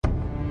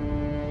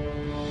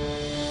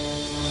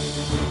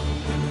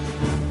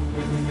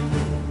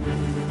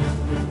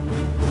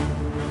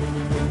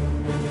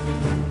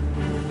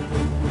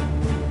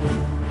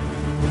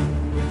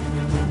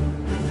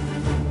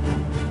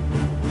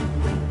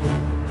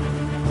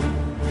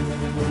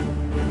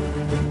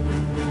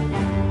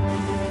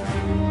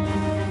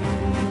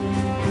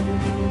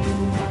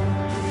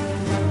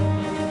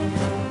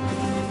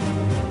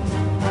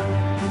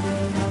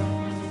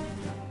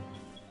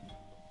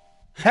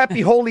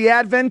Happy Holy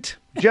Advent.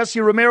 Jesse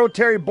Romero,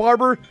 Terry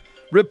Barber,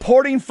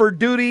 reporting for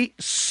duty,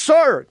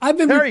 sir. I've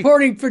been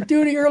reporting for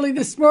duty early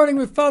this morning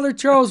with Father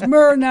Charles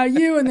Murr, now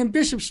you, and then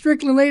Bishop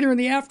Strickland later in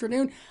the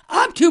afternoon.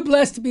 I'm too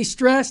blessed to be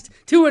stressed,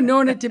 too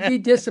anointed to be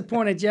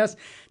disappointed, Jess.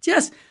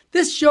 Jess,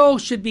 this show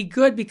should be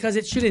good because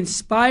it should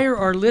inspire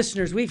our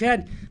listeners. We've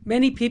had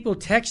many people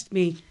text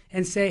me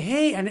and say,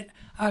 hey,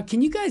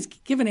 can you guys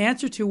give an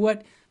answer to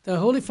what the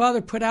Holy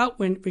Father put out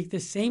when the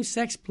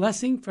same-sex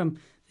blessing from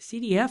the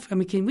CDF? I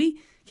mean,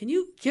 can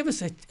you give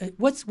us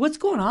what's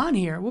going on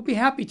here? We'll be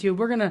happy to.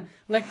 We're going to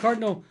let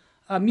Cardinal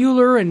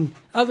Mueller and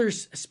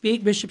others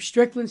speak, Bishop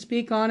Strickland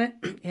speak on it,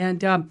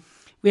 and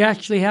we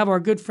actually have our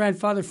good friend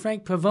Father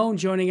Frank Pavone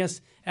joining us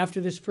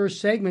after this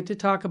first segment to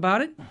talk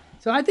about it.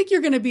 So I think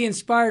you're going to be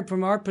inspired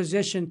from our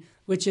position,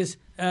 which is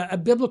a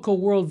biblical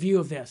worldview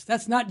of this.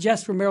 That's not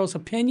Jess Romero's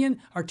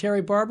opinion, or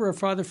Terry Barber, or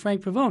Father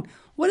Frank Pavone.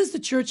 What has the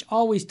church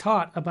always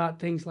taught about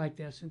things like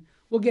this? And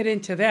we'll get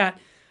into that.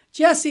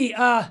 Jesse,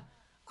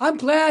 I'm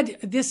glad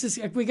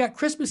we got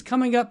Christmas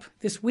coming up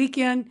this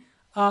weekend.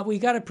 We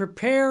got to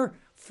prepare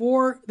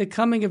for the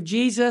coming of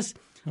Jesus.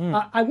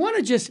 I want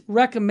to just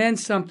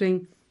recommend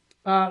something.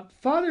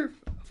 Father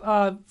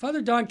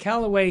Don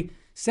Calloway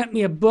sent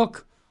me a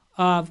book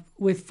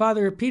with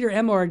Father Peter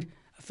Emard,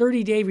 a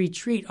 30-day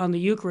retreat on the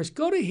Eucharist.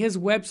 Go to his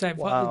website,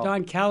 wow. Father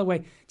Don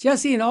Calloway.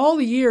 Jesse, in all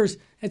the years,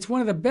 it's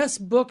one of the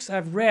best books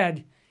I've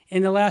read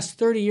in the last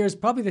 30 years,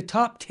 probably the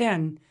top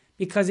 10,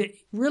 because it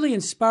really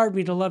inspired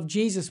me to love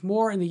Jesus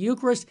more in the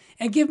Eucharist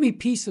and give me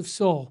peace of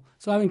soul.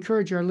 So I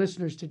encourage our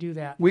listeners to do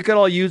that. We could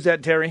all use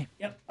that, Terry.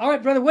 Yep. All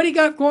right, brother, what do you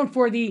got going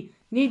for the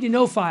Need to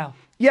Know file?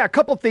 Yeah, a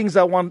couple things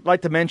I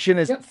like to mention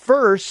is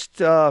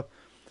first,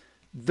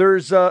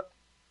 there's an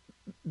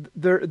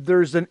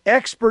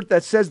expert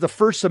that says the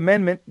First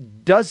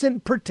Amendment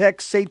doesn't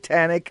protect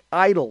satanic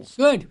idols.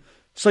 Good.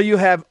 So you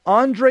have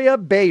Andrea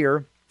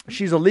Bayer.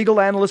 She's a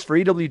legal analyst for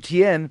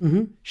EWTN.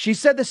 Mm-hmm. She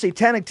said the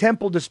Satanic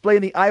Temple display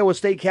in the Iowa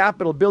State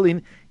Capitol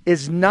building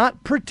is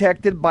not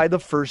protected by the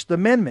First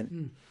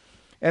Amendment.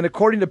 And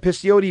according to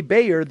Piciotti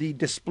Bayer, the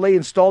display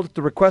installed at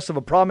the request of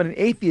a prominent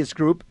atheist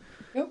group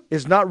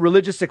is not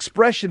religious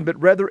expression, but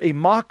rather a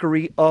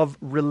mockery of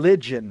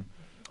religion.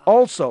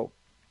 Also,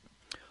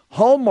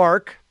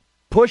 Hallmark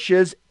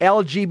pushes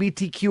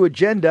LGBTQ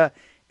agenda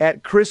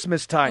at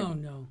Christmas time. Oh,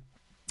 no.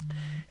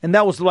 And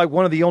that was like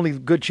one of the only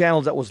good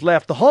channels that was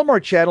left. The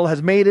Hallmark Channel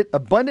has made it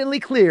abundantly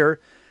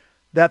clear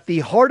that the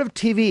heart of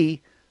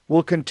TV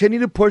will continue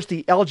to push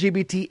the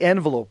LGBT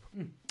envelope.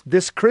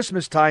 This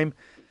Christmas time,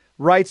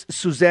 writes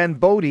Suzanne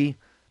Bodie,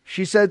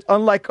 she said,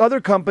 unlike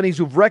other companies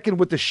who've reckoned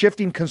with the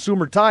shifting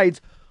consumer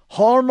tides,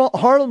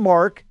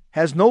 Hallmark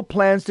has no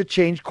plans to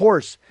change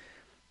course.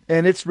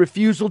 And its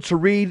refusal to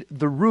read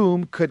The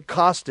Room could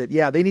cost it.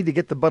 Yeah, they need to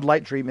get the Bud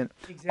Light treatment.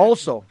 Exactly.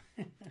 Also,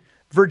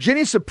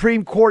 Virginia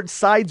Supreme Court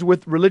sides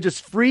with religious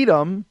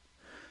freedom.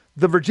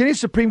 The Virginia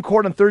Supreme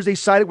Court on Thursday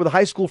sided with a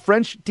high school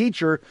French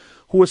teacher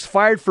who was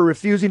fired for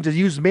refusing to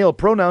use male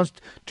pronouns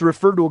to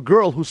refer to a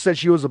girl who said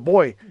she was a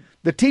boy.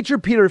 The teacher,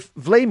 Peter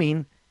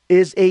Flaming,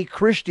 is a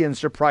Christian.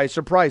 Surprise,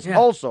 surprise. Yeah.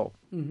 Also,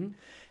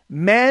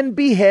 man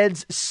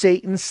beheads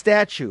Satan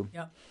statue.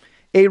 Yeah.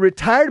 A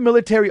retired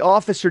military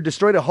officer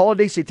destroyed a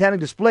holiday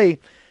satanic display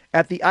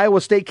at the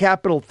Iowa State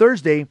Capitol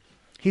Thursday.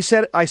 He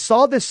said, I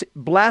saw this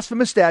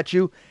blasphemous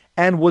statue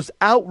and was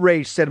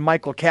outraged, said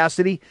Michael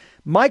Cassidy.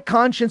 My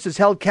conscience is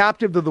held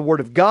captive to the word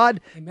of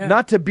God, Amen.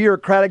 Not to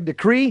bureaucratic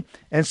decree,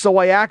 and so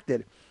I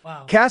acted.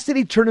 Wow.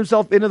 Cassidy turned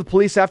himself into the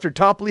police after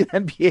toppling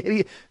and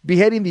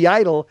beheading the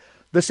idol.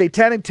 The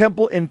Satanic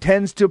Temple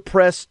intends to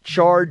press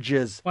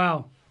charges.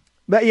 Wow.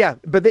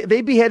 But they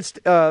behead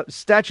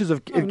statues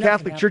of in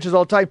Catholic churches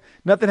all the time.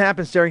 Nothing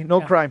happens, Terry. No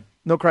crime.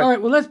 No crime. All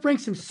right, well, let's bring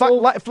some soul.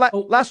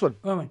 Last one.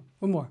 Wait,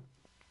 one more.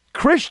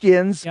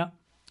 Christians. Yeah.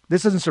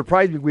 This doesn't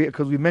surprise me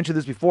because we mentioned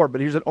this before, but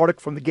here's an article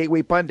from the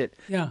Gateway Pundit.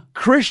 Yeah.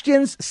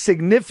 Christians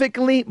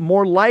significantly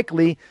more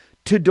likely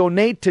to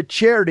donate to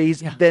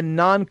charities than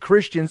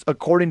non-Christians,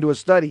 according to a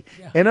study.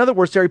 Yeah. In other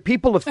words, Terry,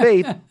 people of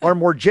faith are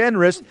more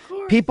generous.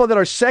 People that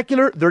are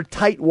secular, they're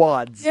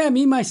tightwads. Yeah,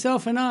 me,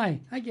 myself, and I.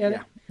 I get it.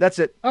 That's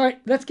it. All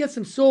right, let's get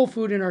some soul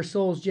food in our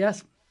souls,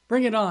 Jess.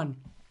 Bring it on.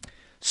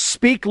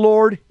 Speak,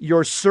 Lord,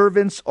 your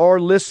servants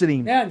are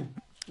listening. Amen.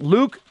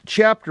 Luke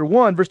chapter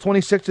 1, verse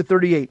 26 to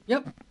 38.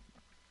 Yep.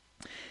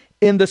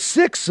 In the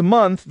 6th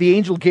month, the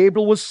angel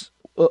Gabriel was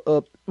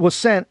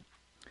sent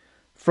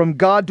from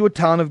God to a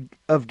town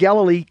of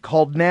Galilee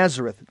called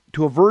Nazareth,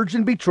 to a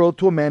virgin betrothed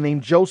to a man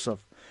named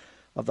Joseph,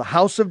 of the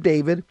house of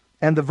David,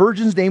 and the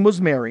virgin's name was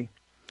Mary.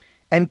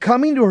 And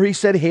coming to her, he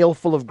said, Hail,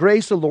 full of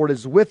grace, the Lord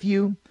is with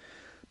you.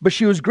 But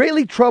she was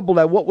greatly troubled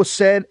at what was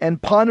said,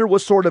 and pondered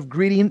what sort of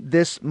greeting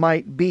this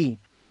might be.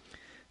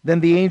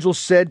 Then the angel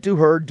said to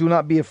her, Do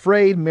not be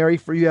afraid, Mary,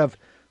 for you have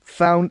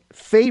found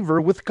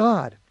favor with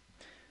God.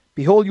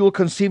 Behold, you will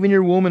conceive in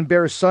your womb and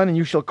bear a son, and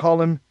you shall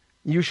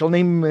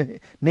name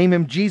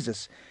him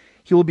Jesus.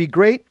 He will be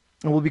great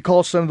and will be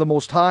called Son of the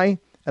Most High,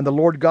 and the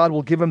Lord God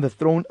will give him the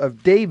throne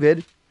of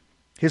David,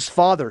 his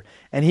father,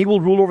 and he will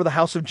rule over the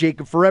house of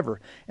Jacob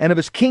forever, and of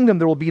his kingdom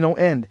there will be no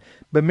end.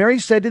 But Mary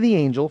said to the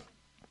angel,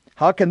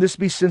 how can this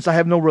be, since I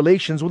have no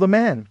relations with a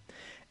man?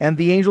 And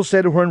the angel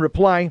said to her in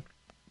reply,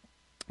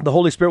 the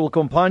Holy Spirit will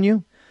come upon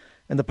you,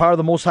 and the power of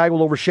the Most High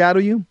will overshadow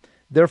you.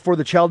 Therefore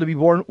the child to be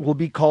born will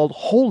be called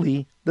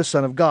Holy, the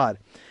Son of God.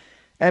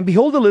 And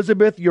behold,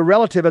 Elizabeth, your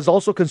relative, has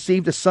also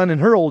conceived a son in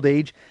her old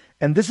age,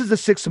 and this is the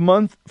 6th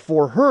month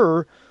for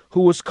her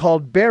who was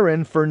called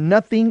barren, for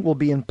nothing will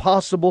be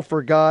impossible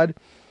for God.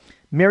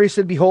 Mary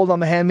said, behold,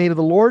 I'm the handmaid of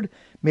the Lord.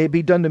 May it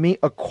be done to me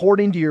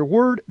according to your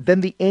word.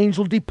 Then the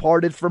angel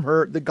departed from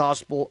her. The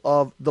gospel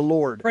of the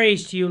Lord.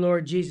 Praise to you,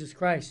 Lord Jesus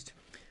Christ.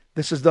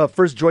 This is the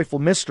first joyful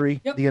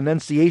mystery, the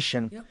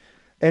Annunciation. Yep.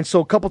 And so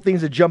a couple things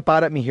that jump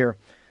out at me here.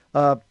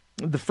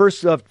 The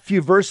first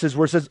few verses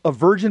where it says, a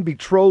virgin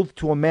betrothed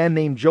to a man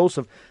named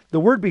Joseph. The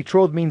word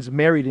betrothed means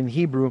married in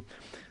Hebrew.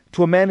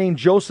 To a man named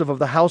Joseph of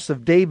the house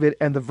of David,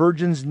 and the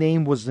virgin's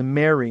name was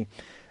Mary.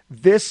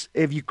 This,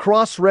 if you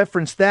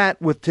cross-reference that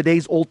with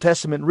today's Old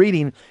Testament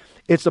reading,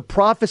 it's a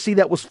prophecy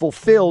that was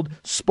fulfilled,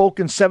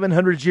 spoken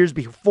 700 years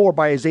before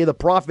by Isaiah the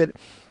prophet,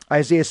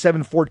 Isaiah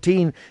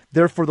 7:14.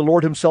 Therefore the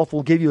Lord himself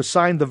will give you a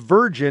sign. The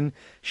virgin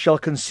shall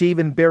conceive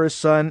and bear a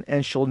son,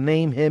 and shall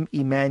name him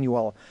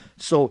Emmanuel.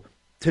 So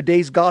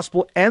today's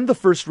gospel and the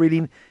first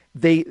reading,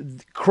 they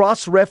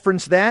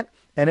cross-reference that,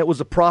 and it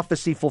was a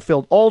prophecy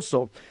fulfilled.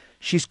 Also,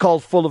 she's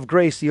called full of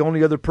grace. The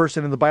only other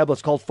person in the Bible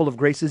that's called full of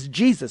grace is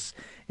Jesus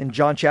in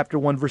John chapter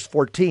 1, verse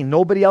 14.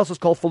 Nobody else is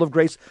called full of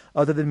grace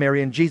other than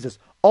Mary and Jesus.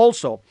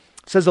 Also,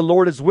 it says the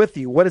Lord is with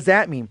you. What does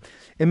that mean?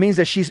 It means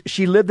that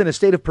she lived in a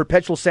state of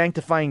perpetual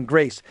sanctifying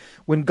grace.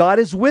 When God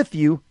is with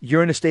you,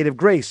 you're in a state of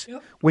grace.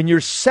 Yep. When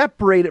you're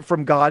separated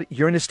from God,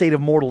 you're in a state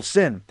of mortal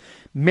sin.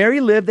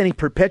 Mary lived in a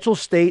perpetual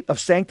state of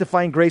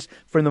sanctifying grace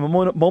from the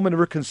moment of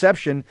her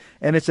conception,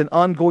 and it's an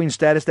ongoing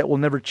status that will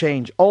never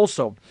change.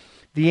 Also,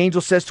 the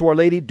angel says to Our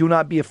Lady, do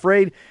not be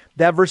afraid.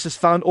 That verse is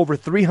found over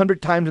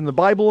 300 times in the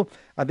Bible.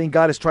 I think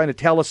God is trying to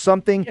tell us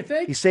something.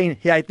 He's saying,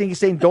 I think he's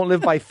saying, don't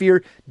live by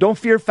fear. Don't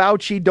fear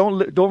Fauci.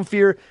 Don't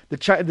fear the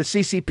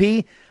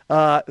CCP.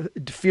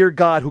 Fear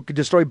God, who could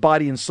destroy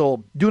body and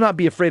soul. Do not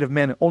be afraid of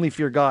men. Only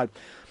fear God.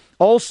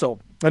 Also,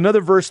 another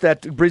verse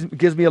that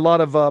gives me a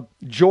lot of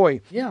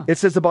joy. Yeah. It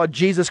says about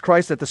Jesus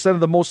Christ, that the Son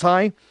of the Most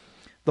High,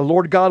 the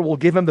Lord God, will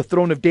give him the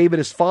throne of David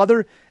his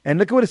father. And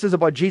look at what it says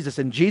about Jesus.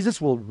 And Jesus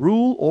will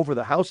rule over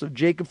the house of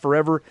Jacob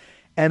forever,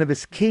 and of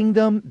his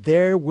kingdom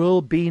there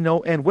will be no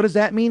end. What does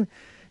that mean?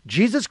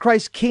 Jesus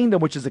Christ's kingdom,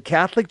 which is the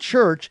Catholic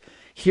Church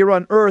here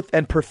on earth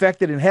and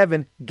perfected in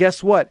heaven,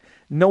 guess what?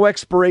 No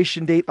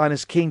expiration date on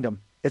his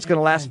kingdom. It's going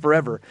to last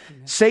forever.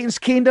 Satan's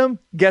kingdom,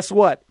 guess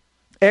what?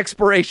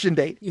 Expiration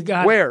date. You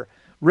got Where? It.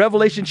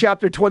 Revelation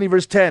chapter 20,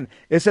 verse 10.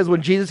 It says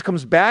when Jesus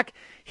comes back,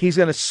 he's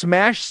going to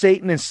smash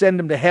Satan and send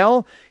him to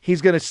hell.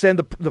 He's going to send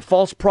the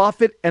false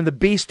prophet and the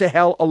beast to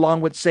hell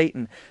along with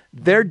Satan.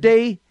 Their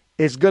day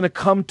is going to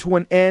come to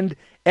an end.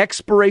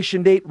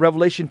 Expiration date,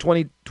 Revelation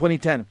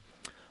 20:10.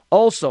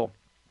 Also,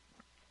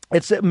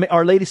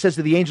 Our Lady says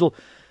to the angel,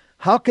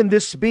 how can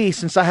this be,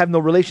 since I have no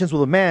relations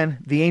with a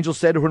man? The angel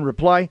said to her in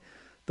reply,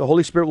 the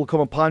Holy Spirit will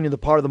come upon you, and the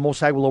power of the Most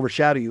High will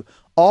overshadow you.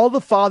 All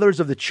the fathers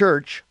of the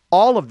church,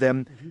 all of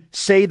them,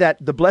 say that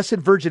the Blessed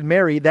Virgin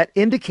Mary, that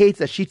indicates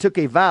that she took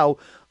a vow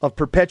of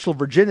perpetual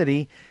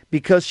virginity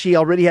because she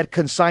already had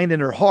consigned in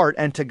her heart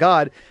and to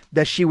God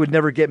that she would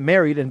never get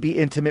married and be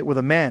intimate with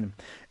a man.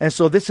 And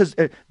so this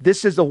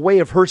is a way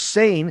of her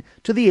saying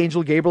to the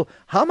angel Gabriel,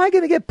 how am I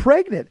going to get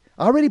pregnant?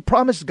 I already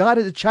promised God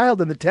as a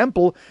child in the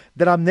temple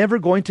that I'm never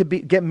going to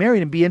get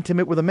married and be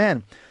intimate with a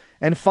man.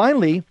 And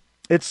finally,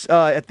 it's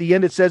at the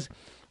end it says,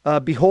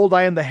 behold,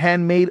 I am the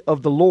handmaid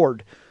of the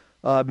Lord.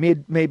 May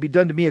it be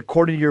done to me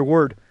according to your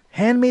word.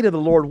 Handmaid of the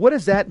Lord, what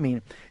does that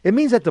mean? It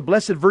means that the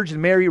Blessed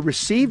Virgin Mary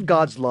received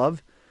God's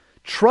love,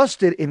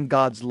 trusted in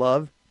God's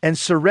love, and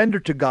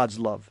surrendered to God's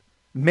love.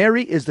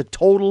 Mary is the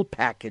total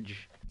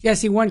package.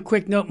 Jesse, one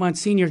quick note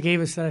Monsignor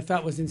gave us that I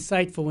thought was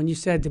insightful when you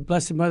said the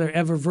Blessed Mother,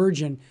 ever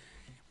virgin.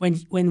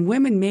 When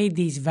women made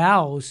these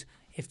vows,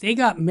 if they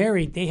got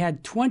married, they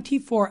had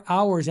 24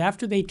 hours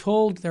after they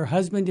told their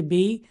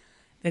husband-to-be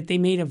that they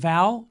made a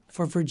vow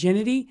for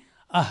virginity.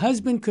 A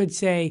husband could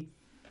say,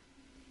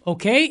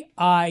 okay,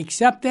 I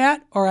accept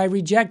that, or I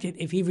reject it.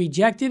 If he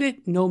rejected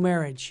it, no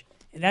marriage.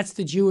 That's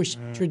the Jewish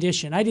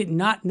tradition. I did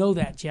not know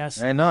that,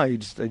 Jess. I know.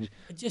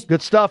 Just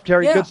good stuff,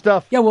 Terry. Yeah. Good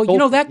stuff. Yeah, well,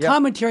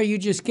 commentary you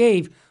just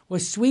gave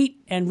was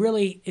sweet and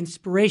really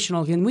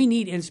inspirational, and we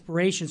need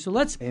inspiration. So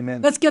let's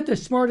get the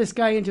smartest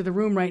guy into the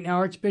room right now,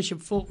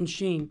 Archbishop Fulton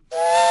Sheen.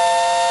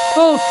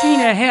 Full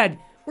scene ahead.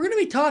 We're going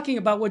to be talking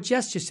about what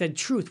Jess just said,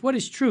 truth. What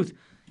is truth?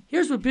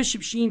 Here's what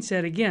Bishop Sheen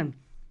said again.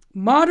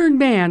 Modern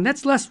man,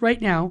 that's less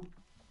right now,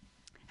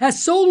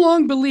 has so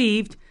long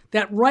believed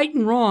that right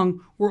and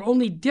wrong were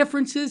only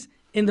differences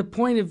in the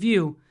point of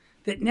view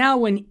that now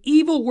when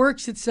evil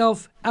works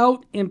itself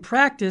out in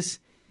practice,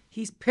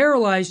 he's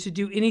paralyzed to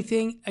do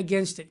anything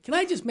against it. Can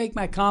I just make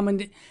my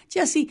comment?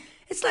 Jesse,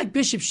 it's like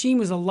Bishop Sheen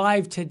was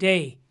alive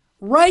today.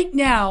 Right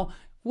now,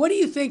 what do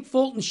you think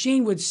Fulton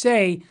Sheen would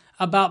say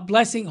about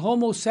blessing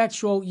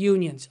homosexual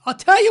unions. I'll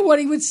tell you what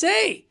he would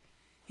say.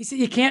 He said,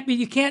 you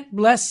can't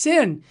bless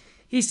sin.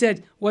 He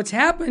said, what's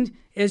happened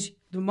is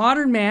the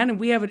modern man, and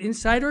we have it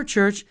inside our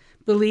church,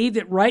 believe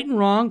that right and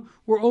wrong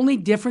were only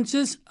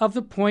differences of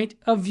the point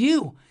of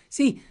view.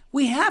 See,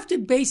 we have to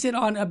base it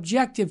on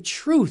objective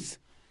truth.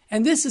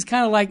 And this is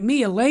kind of like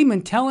me, a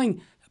layman,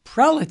 telling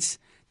prelates,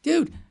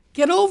 dude,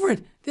 get over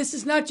it. This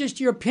is not just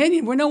your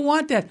opinion. We don't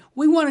want that.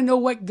 We want to know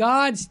what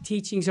God's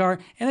teachings are.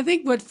 And I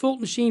think what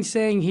Fulton Sheen's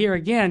saying here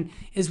again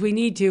is we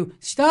need to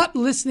stop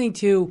listening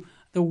to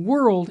the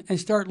world and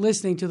start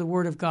listening to the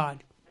Word of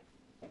God.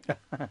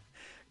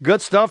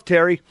 Good stuff,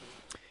 Terry.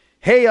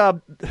 Hey,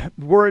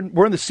 we're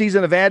in the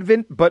season of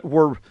Advent, but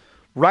we're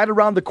right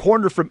around the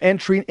corner from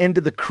entering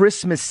into the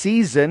Christmas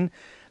season.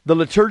 The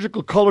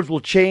liturgical colors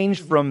will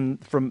change from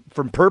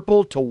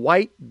purple to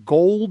white,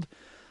 gold.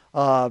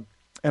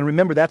 And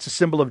remember, that's a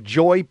symbol of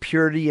joy,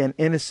 purity, and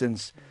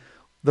innocence.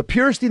 The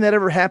purest thing that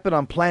ever happened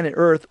on planet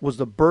Earth was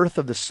the birth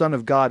of the Son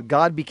of God.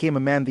 God became a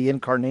man, the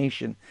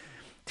incarnation.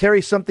 Terry,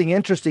 something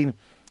interesting.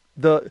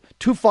 The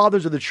two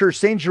fathers of the church,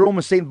 St. Jerome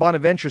and St.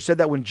 Bonaventure, said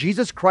that when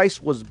Jesus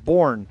Christ was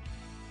born,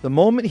 the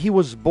moment he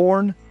was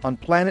born on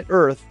planet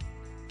Earth,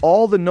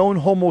 all the known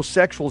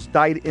homosexuals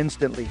died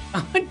instantly.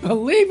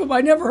 Unbelievable. I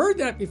never heard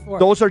that before.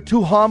 Those are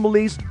two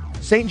homilies.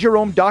 St.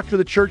 Jerome, doctor of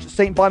the church.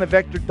 St.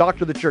 Bonaventure,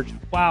 doctor of the church.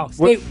 Wow.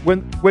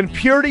 When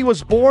purity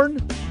was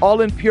born,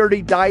 all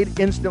impurity died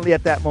instantly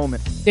at that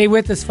moment. Stay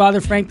with us. Father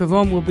Frank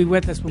Pavone will be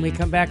with us when we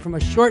come back from a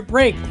short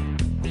break.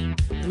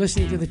 You're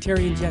listening to the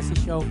Terry and Jesse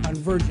Show on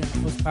Virgin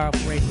Most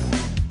Powerful Radio.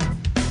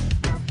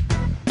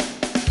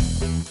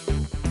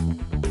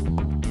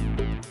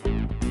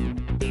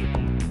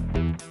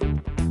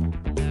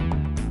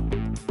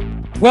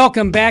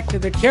 Welcome back to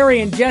the Terry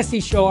and Jesse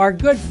Show. Our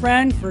good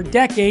friend for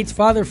decades,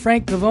 Father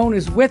Frank Pavone,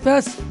 is with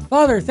us.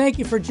 Father, thank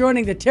you for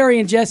joining the Terry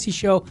and Jesse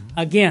Show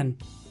again.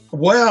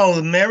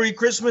 Well, Merry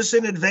Christmas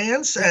in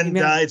advance, and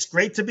it's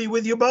great to be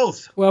with you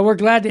both. Well, we're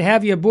glad to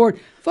have you aboard.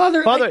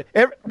 Father,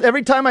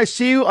 every time I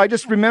see you, I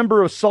just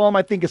remember a psalm,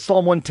 I think it's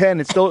Psalm 110.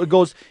 It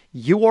goes,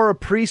 you are a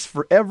priest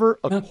forever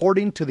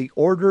according to the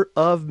order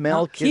of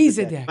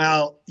Melchizedek.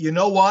 Well, you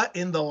know what?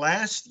 In the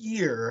last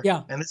year,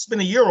 and it's been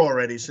a year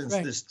already since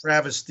this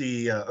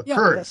travesty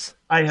occurred,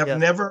 I have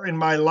never in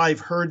my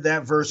life heard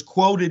that verse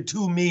quoted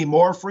to me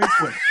more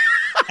frequently.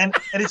 and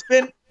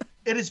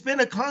it has been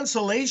a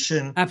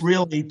consolation,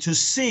 really, to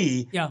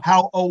see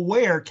how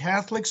aware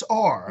Catholics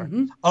are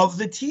of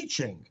the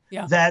teaching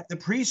that the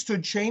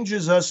priesthood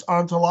changes us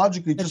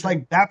ontologically, just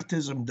like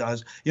baptism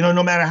does. You know,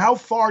 no matter how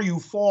far you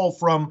fall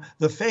from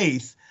the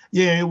faith,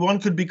 one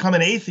could become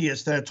an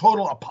atheist, a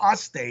total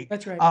apostate.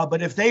 That's right.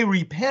 But if they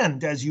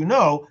repent, as you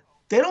know,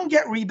 they don't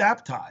get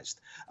rebaptized.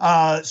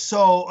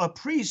 So a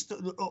priest,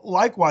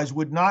 likewise,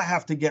 would not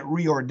have to get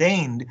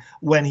reordained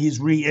when he's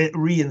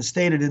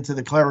reinstated into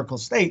the clerical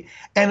state.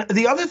 And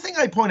the other thing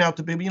I point out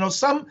to people,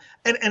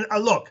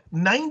 look,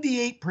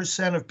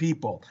 98% of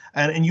people,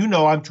 and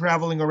I'm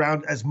traveling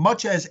around as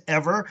much as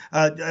ever.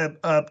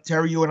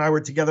 Terry, you and I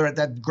were together at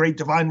that great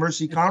Divine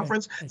Mercy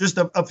Conference just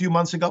a few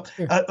months ago.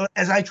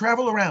 As I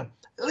travel around,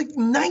 like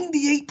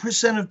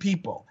 98% of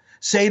people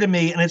say to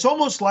me, and it's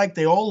almost like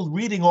they all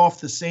reading off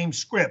the same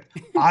script.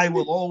 I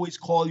will always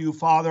call you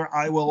Father.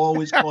 I will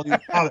always call you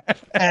Father.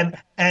 And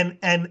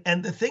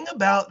the thing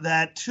about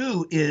that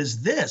too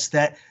is this,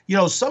 that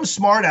some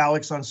smart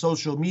Alex on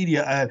social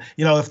media,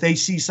 if they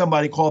see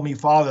somebody call me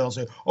Father, they'll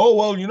say, "Oh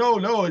well,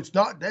 no, it's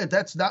not.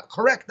 That's not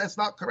correct. That's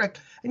not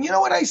correct." And you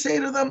know what I say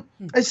to them?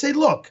 I say,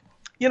 look,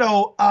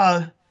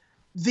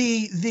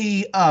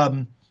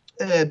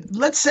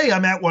 let's say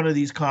I'm at one of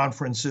these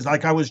conferences,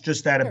 like I was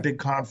just at a big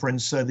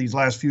conference these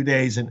last few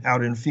days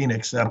out in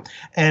Phoenix,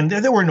 and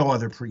there were no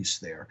other priests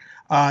there.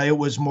 It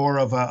was more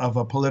of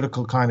a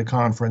political kind of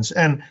conference,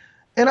 and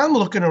I'm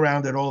looking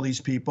around at all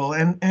these people,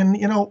 and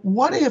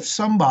what if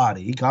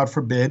somebody, God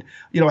forbid,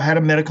 had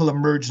a medical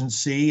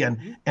emergency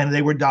and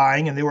they were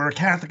dying and they were a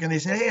Catholic and they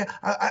said, "Hey,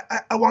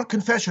 I want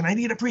confession. I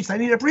need a priest.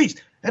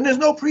 And there's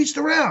no priest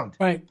around."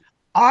 Right.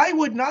 I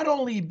would not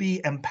only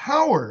be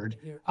empowered,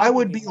 I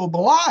would be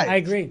obliged. I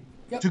agree.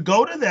 To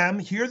go to them,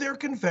 hear their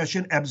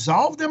confession,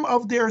 absolve them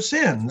of their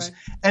sins.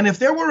 Right. And if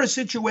there were a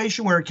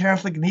situation where a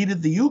Catholic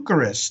needed the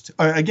Eucharist,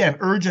 again,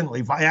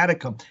 urgently,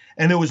 viaticum,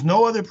 and there was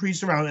no other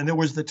priest around, and there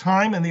was the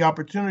time and the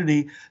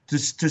opportunity to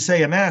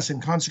say a Mass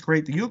and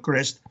consecrate the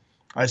Eucharist,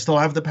 I still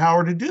have the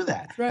power to do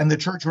that. Right. And the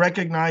Church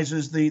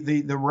recognizes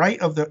the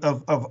right of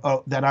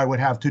that I would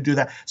have to do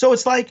that. So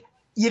it's like,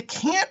 you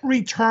can't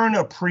return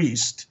a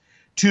priest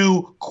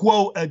to,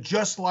 quote,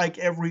 just like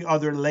every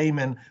other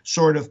layman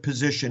sort of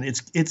position.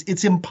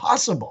 It's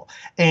impossible.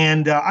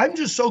 And I'm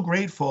just so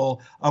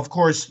grateful, of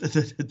course,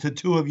 the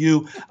two of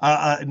you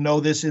know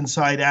this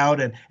inside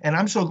out. And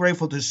I'm so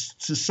grateful to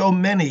so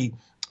many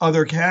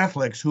other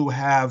Catholics who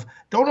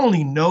don't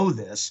only know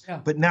this,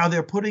 but now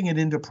they're putting it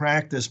into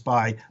practice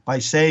by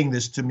saying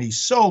this to me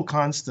so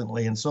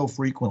constantly and so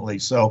frequently.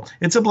 So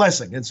it's a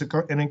blessing. It's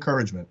an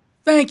encouragement.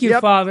 Thank you,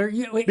 Father.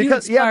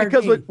 Because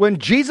when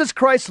Jesus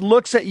Christ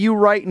looks at you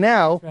right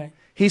now,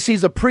 He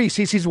sees a priest.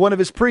 He sees one of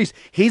his priests.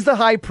 He's the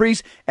high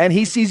priest, and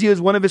he sees you as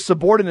one of his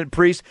subordinate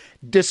priests,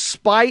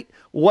 despite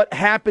what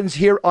happens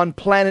here on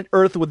planet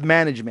Earth with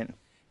management.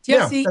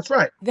 Jesse, yeah, that's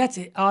right. That's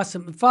it.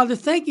 Awesome. Father,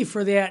 thank you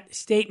for that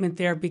statement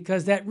there,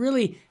 because that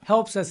really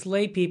helps us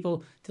lay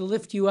people to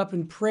lift you up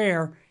in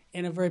prayer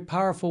in a very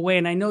powerful way.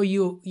 And I know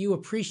you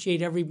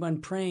appreciate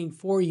everyone praying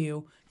for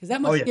you, because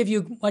that must give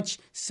you much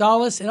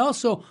solace and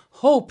also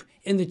hope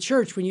in the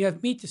church when you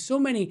meet so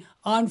many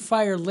on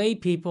fire lay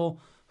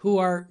people who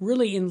are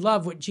really in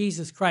love with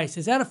Jesus Christ.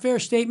 Is that a fair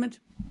statement?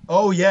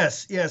 Oh,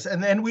 yes.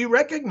 And then we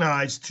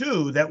recognize,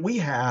 too, that we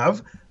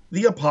have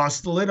the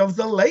apostolate of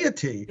the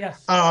laity.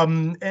 Yes.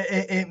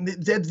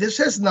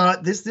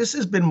 This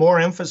has been more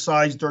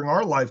emphasized during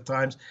our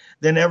lifetimes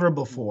than ever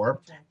before.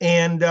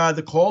 And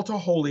the call to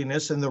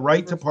holiness and the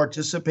right to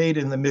participate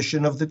in the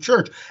mission of the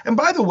church. And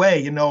by the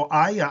way,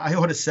 I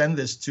ought to send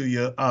this to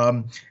you.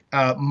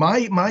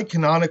 My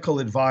canonical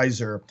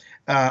advisor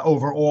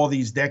over all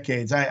these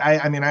decades,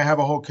 I mean, I have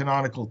a whole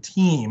canonical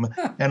team,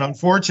 and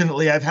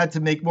unfortunately, I've had to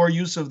make more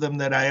use of them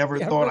than I ever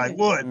thought I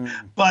would.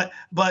 But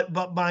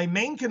my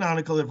main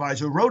canonical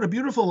advisor wrote a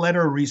beautiful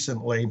letter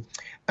recently,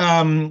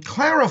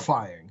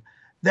 clarifying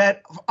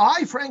that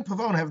I, Frank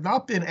Pavone, have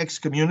not been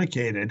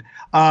excommunicated.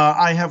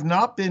 I have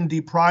not been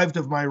deprived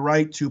of my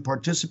right to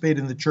participate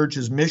in the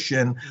church's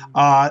mission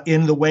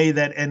in the way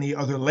that any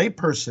other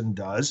layperson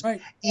does.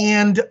 Right.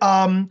 And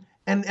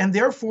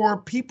therefore,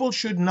 people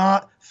should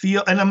not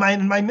feel, and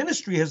my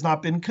ministry has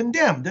not been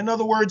condemned. In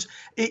other words,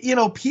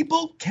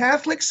 people,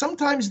 Catholics,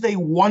 sometimes they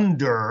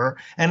wonder,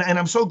 and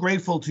I'm so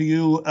grateful to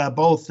you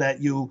both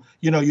that you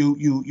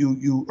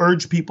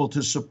urge people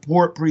to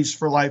support Priests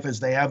for Life as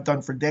they have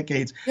done for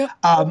decades. Yep.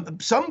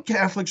 Some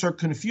Catholics are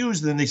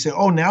confused, and they say,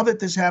 oh, now that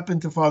this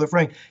happened to Father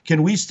Frank,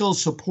 can we still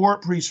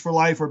support Priests for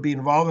Life or be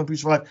involved in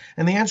Priests for Life?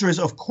 And the answer is,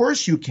 of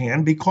course you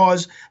can,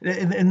 because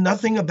and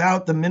nothing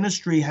about the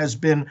ministry has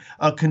been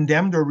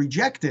condemned or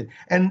rejected.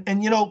 And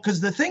because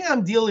the thing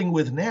I'm dealing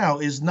with now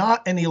is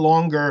not any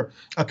longer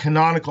a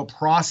canonical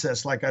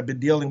process like I've been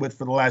dealing with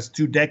for the last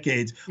 2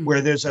 decades, where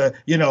there's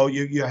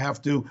you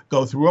have to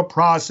go through a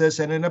process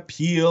and an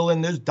appeal,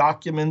 and there's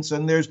documents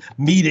and there's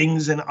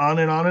meetings and on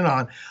and on and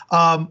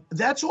on.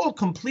 That's all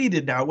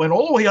completed now. It went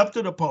all the way up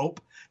to the Pope.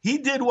 He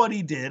did what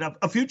he did.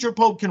 A future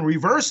Pope can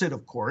reverse it,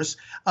 of course.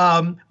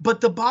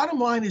 But the bottom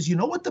line is, you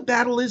know what the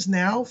battle is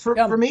now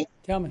for me?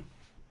 Tell me.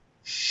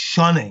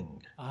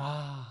 Shunning.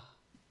 Ah.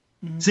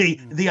 See,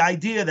 the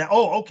idea that,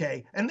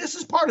 okay, and this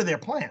is part of their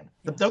plan.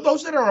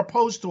 Those that are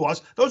opposed to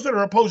us, those that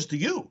are opposed to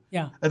you,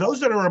 those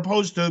that are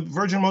opposed to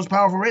Virgin Most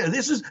Powerful Radio,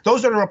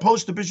 those that are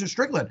opposed to Bishop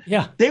Strickland.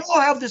 Yeah. They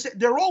all have this,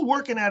 they're all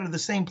working out of the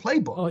same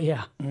playbook. Oh,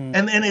 yeah.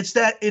 And it's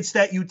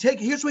that you take,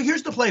 here's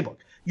the playbook.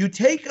 You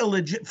take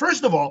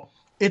first of all,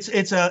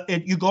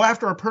 you go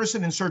after a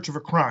person in search of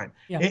a crime.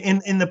 Yeah.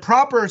 In the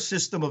proper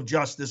system of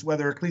justice,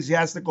 whether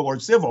ecclesiastical or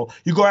civil,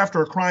 you go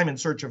after a crime in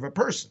search of a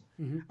person.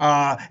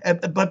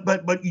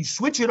 Mm-hmm. But you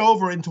switch it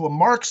over into a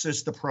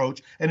Marxist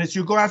approach, and it's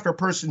you go after a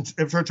person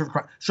in search of a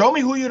crime. Show me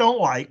who you don't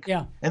like,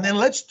 and then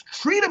let's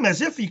treat him as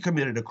if he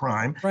committed a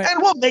crime,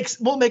 and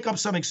we'll make up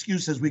some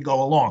excuse as we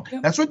go along.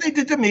 Yep. That's what they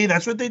did to me.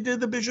 That's what they did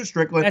to Bishop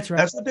Strickland. That's right.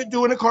 That's what they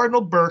do to Cardinal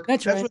Burke.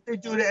 That's what they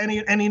do to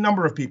any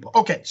number of people.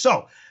 Okay,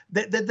 so.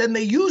 Then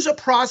they use a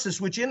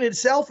process which in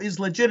itself is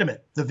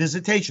legitimate. The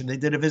visitation. They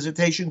did a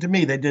visitation to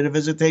me. They did a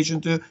visitation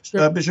to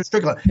Bishop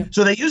Strickland. Yeah.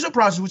 So they use a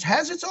process which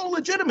has its own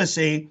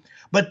legitimacy,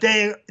 but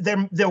they're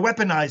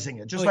weaponizing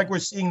it, just like we're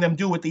seeing them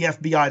do with the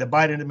FBI, the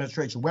Biden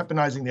administration,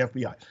 weaponizing the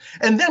FBI.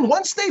 And then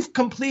once they've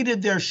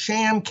completed their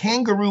sham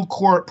kangaroo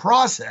court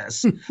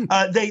process,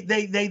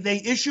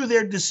 they issue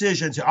their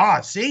decisions.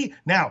 See,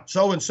 now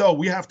so-and-so,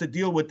 we have to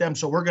deal with them,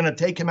 so we're going to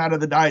take him out of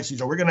the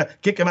diocese, or we're going to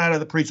kick him out of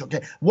the priest.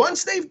 Okay.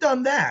 Once they've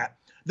done that,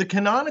 the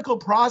canonical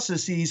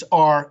processes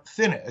are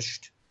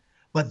finished,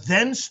 but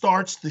then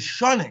starts the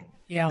shunning.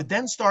 Yeah. But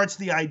then starts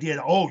the idea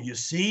that, you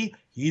see,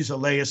 he's a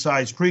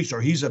laicized priest, or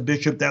he's a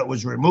bishop that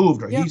was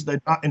removed, or he's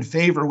not in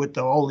favor with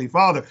the Holy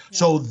Father. Yeah.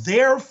 So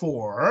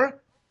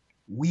therefore,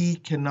 we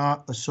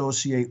cannot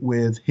associate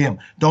with him.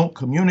 Don't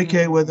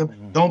communicate with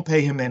him. Don't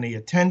pay him any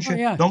attention.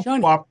 Don't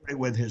cooperate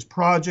with his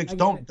projects.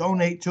 Don't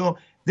donate to him.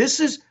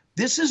 This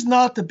is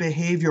not the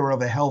behavior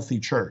of a healthy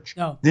church.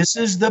 No. This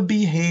is the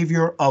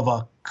behavior of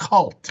a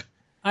cult.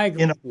 I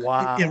agree.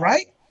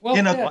 Right? Well,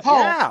 in a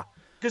cult. Yeah.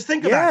 Because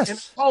think about it. In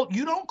a cult,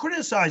 you don't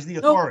criticize the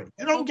authority.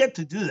 You don't get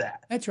to do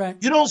that. That's right.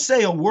 You don't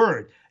say a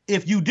word.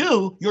 If you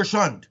do, you're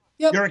shunned.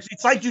 Yep.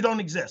 It's like you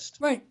don't exist.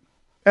 Right.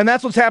 And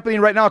that's what's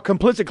happening right now.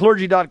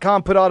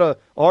 ComplicitClergy.com put out an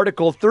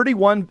article.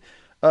 31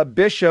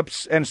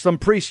 bishops and some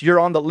priests, you're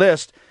on the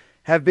list,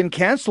 have been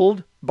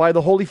canceled by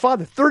the Holy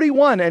Father.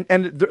 31,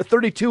 and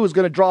 32 is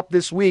going to drop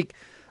this week.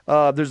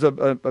 There's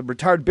a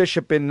retired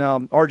bishop in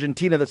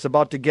Argentina that's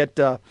about to get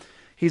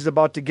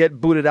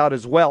booted out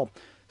as well.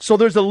 So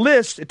there's a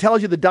list. It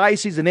tells you the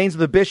diocese, the names of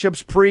the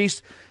bishops,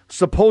 priests,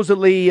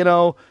 supposedly, it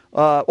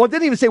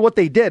didn't even say what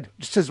they did. It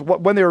just says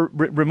when they were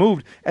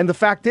removed. And the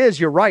fact is,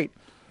 you're right.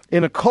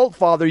 In a cult,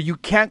 Father, you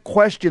can't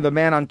question the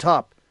man on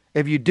top.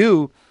 If you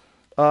do,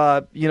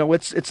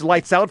 it's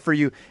lights out for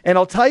you. And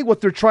I'll tell you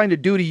what they're trying to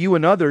do to you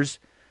and others.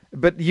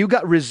 But you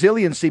got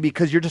resiliency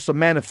because you're just a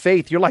man of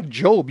faith. You're like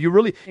Job. You're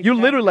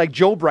literally like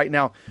Job right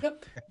now.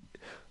 Yep.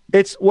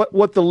 It's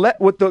what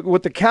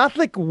the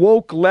Catholic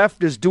woke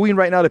left is doing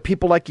right now to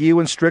people like you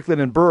and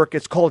Strickland and Burke.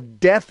 It's called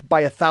death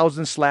by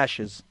 1,000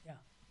 slashes.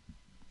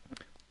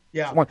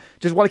 Yeah.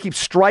 Just want to keep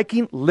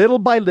striking little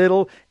by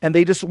little, and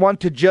they just want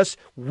to just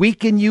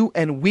weaken you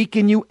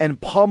and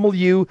pummel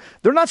you.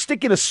 They're not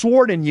sticking a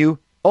sword in you.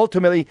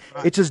 Ultimately,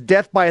 it's just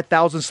death by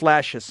 1,000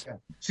 slashes. Yeah.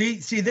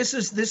 See, this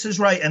is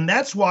right, and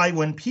that's why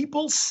when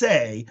people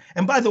say,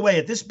 and by the way,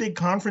 at this big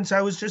conference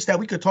I was just at,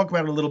 we could talk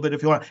about it a little bit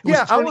if you want. It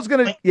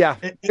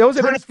was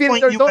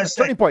a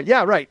turning point.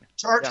 Yeah, right.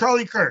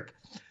 Charlie Kirk.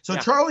 So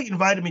Charlie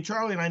invited me.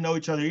 Charlie and I know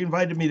each other. He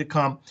invited me to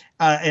come,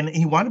 and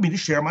he wanted me to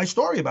share my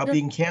story about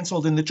being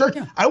canceled in the church.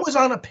 Yeah. I was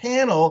on a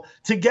panel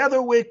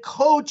together with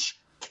Coach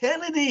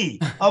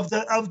Kennedy of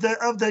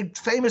the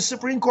famous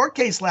Supreme Court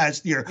case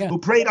last year, who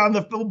prayed on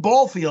the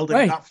ball field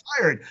and got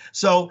fired.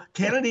 So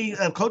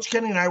Coach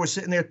Kennedy and I were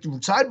sitting there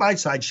side by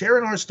side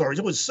sharing our stories.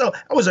 It was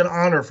an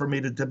honor for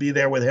me to be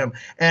there with him.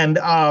 And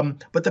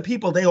but the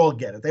people, they all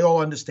get it. They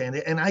all understand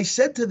it. And I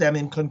said to them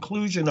in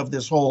conclusion of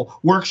this whole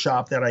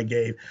workshop that I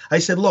gave, I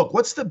said, look,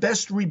 what's the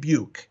best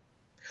rebuke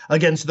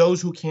against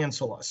those who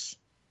cancel us?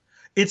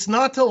 It's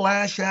not to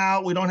lash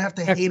out. We don't have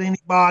to hate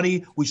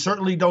anybody. We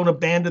certainly don't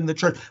abandon the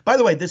church. By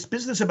the way, this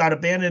business about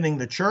abandoning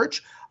the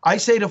church, I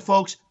say to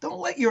folks, don't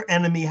let your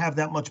enemy have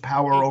that much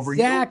power over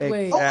you.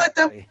 Exactly.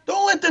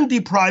 Don't let them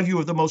deprive you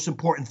of the most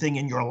important thing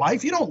in your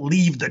life. You don't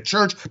leave the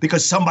church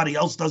because somebody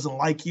else doesn't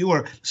like you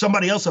or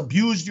somebody else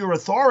abused your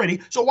authority.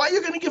 So why are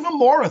you going to give them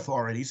more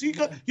authority? So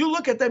you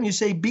look at them, you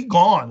say, be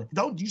gone.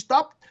 Don't you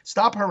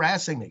stop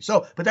harassing me.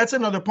 So, but that's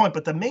another point.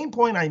 But the main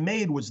point I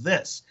made was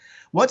this.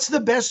 What's the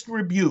best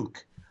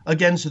rebuke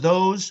against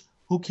those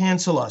who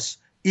cancel us?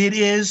 It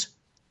is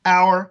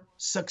our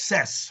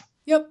success.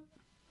 Yep.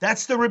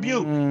 That's the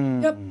rebuke.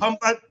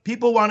 Yep.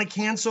 People want to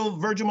cancel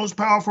Virgin Most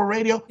Powerful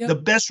Radio. Yep. The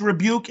best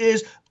rebuke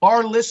is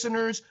our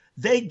listeners.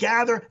 They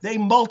gather, they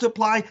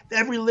multiply.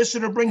 Every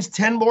listener brings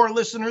 10 more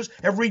listeners.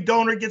 Every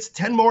donor gets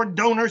 10 more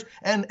donors,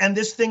 and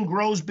this thing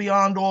grows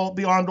beyond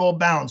all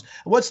bounds.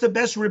 What's the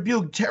best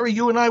rebuke? Terry,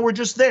 you and I were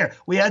just there.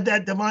 We had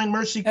that Divine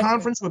Mercy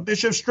Conference with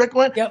Bishop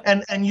Strickland,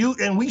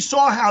 and we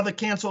saw how the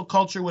cancel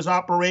culture was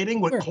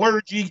operating with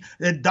clergy,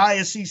 the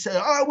diocese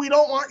said, "Oh, we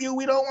don't want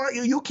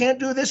you. You can't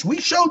do this." We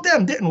showed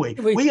them, didn't we?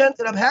 We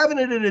ended up having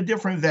it at a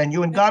different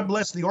venue, and God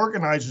bless the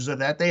organizers of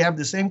that. They have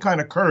the same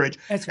kind of courage.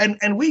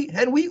 And we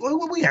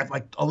have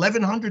like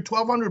 1,100,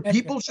 1,200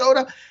 people showed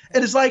up.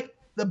 And it's like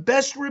the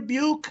best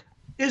rebuke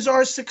is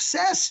our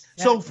success.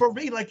 Yeah. So for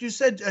me, like you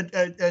said,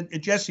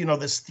 Jess, the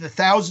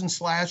 1,000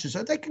 slashes,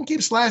 they can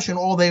keep slashing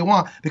all they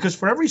want, because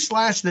for every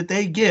slash that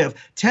they give,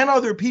 10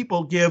 other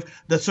people give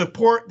the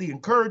support, the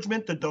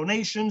encouragement, the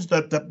donations,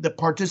 the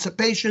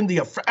participation,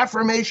 the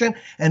affirmation.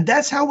 And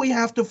that's how we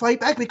have to fight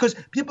back, because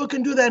people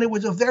can do that. It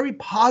was a very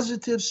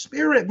positive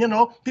spirit.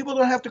 People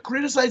don't have to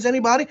criticize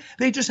anybody.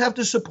 They just have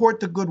to support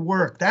the good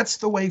work. That's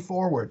the way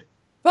forward.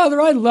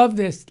 Father, I love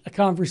this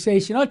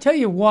conversation. I'll tell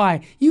you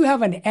why. You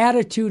have an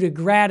attitude of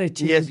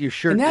gratitude. Yes, you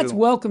sure do. And that's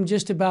welcome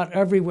just about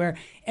everywhere.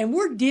 And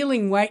we're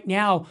dealing right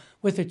now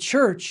with a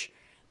church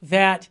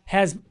that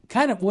has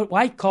kind of what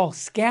I call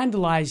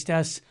scandalized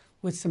us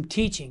with some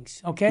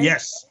teachings, okay?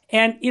 Yes.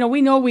 And,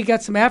 we know we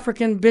got some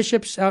African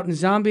bishops out in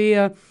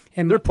Zambia.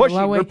 And they're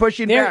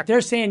pushing back. They're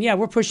saying,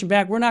 we're pushing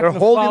back. We're not going to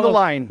follow. They're holding the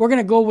line. We're going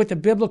to go with the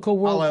biblical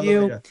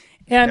worldview.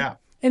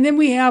 And then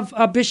we have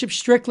Bishop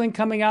Strickland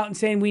coming out and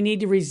saying we need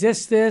to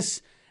resist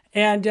this,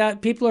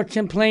 and people are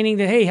complaining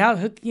that, hey,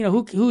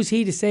 who's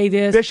he to say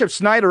this? Bishop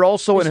Snyder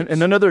also,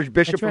 and another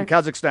bishop from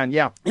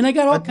Kazakhstan, And I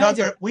got all kinds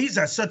of. He's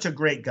such a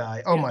great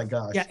guy. Oh my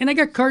gosh. Yeah, and I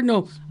got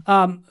Cardinal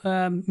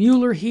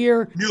Mueller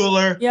here.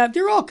 Yeah,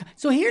 they're all.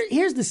 So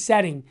here's the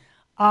setting.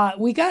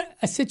 We got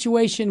a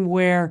situation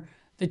where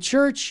the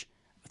church,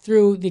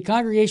 through the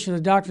Congregation of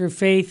the Doctrine of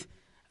Faith,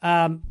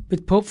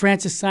 with Pope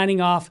Francis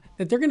signing off,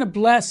 that they're going to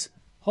bless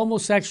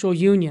homosexual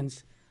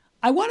unions.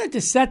 I wanted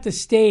to set the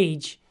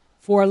stage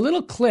for a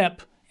little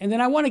clip, and then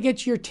I want to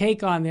get your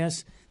take on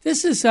this.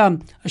 This is a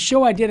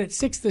show I did at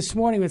 6 this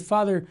morning with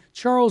Father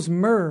Charles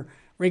Murr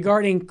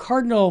regarding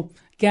Cardinal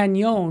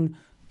Gagnon.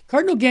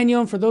 Cardinal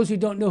Gagnon, for those who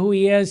don't know who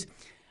he is,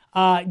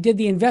 did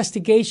the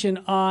investigation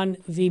on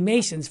the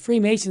Masons,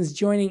 Freemasons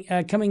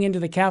coming into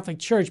the Catholic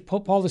Church.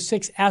 Pope Paul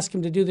VI asked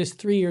him to do this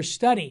 3-year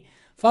study.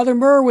 Father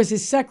Murr was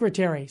his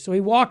secretary, so he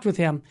walked with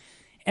him.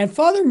 And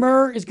Father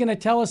Murr is going to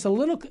tell us a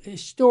little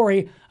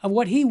story of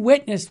what he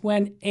witnessed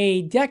when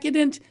a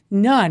decadent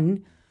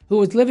nun who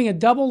was living a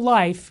double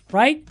life,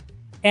 right?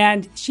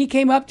 And she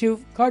came up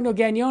to Cardinal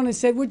Gagnon and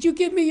said, "Would you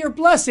give me your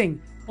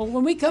blessing?" Well,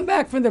 when we come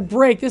back from the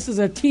break, this is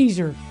a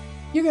teaser.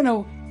 You're going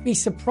to be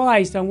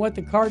surprised on what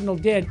the Cardinal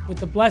did with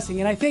the blessing.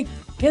 And I think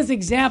his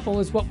example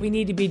is what we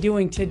need to be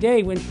doing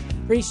today when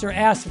priests are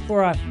asked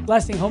for a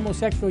blessing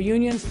homosexual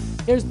unions.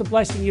 Here's the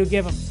blessing you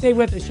give them. Stay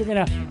with us. You're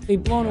going to be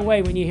blown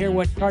away when you hear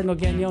what Cardinal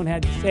Gagnon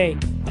had to say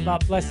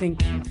about blessing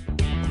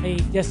a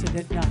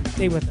dissident nun.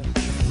 Stay with us.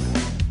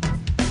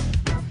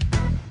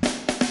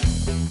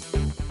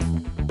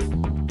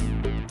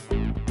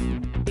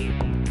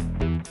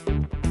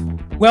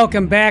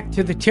 Welcome back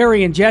to the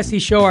Terry and Jesse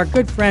Show. Our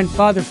good friend,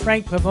 Father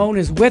Frank Pavone,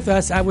 is with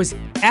us. I was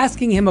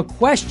asking him a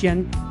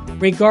question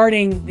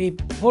regarding the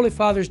Holy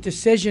Father's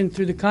decision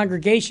through the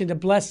congregation to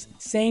bless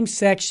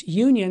same-sex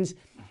unions.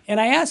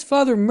 And I asked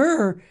Father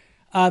Murr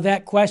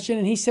that question,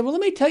 and he said, well,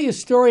 let me tell you a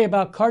story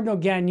about Cardinal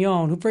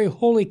Gagnon, a very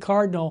holy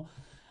cardinal.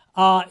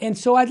 And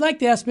so I'd like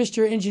to ask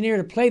Mr. Engineer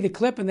to play the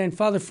clip, and then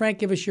Father Frank,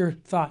 give us your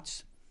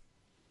thoughts.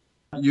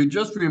 You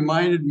just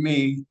reminded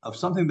me of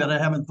something that I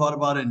haven't thought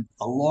about in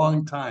a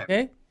long time.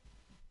 Okay.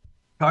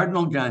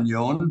 Cardinal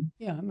Gagnon,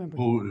 Yeah, I remember.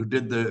 who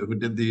did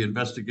the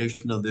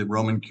investigation of the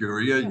Roman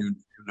Curia. Yeah. You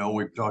know,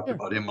 we've talked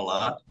about him a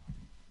lot.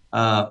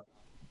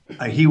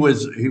 He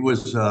was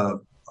a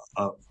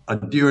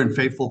dear and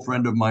faithful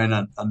friend of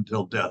mine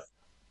until death.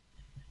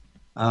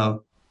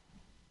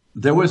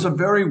 There was a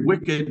very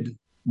wicked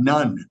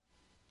nun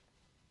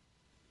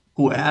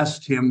who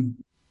asked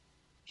him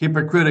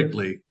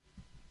hypocritically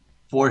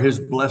for his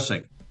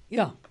blessing.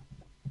 Yeah.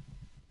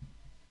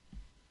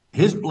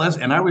 His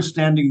blessing, and I was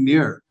standing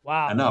near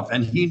enough,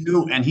 and he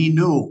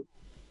knew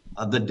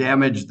the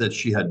damage that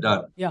she had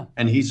done. Yeah.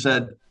 And he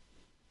said,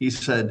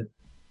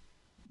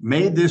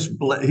 may this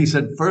he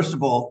said, first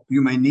of all,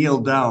 you may kneel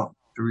down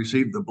to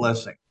receive the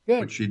blessing,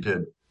 which she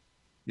did.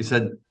 He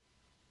said,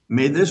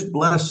 may this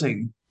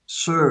blessing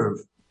serve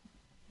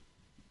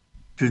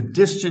to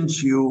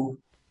distance you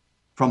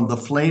from the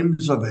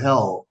flames of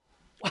hell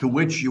to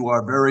which you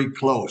are very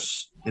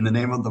close, in the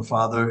name of the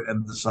Father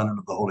and the Son and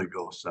of the Holy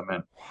Ghost.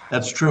 Amen.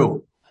 That's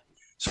true.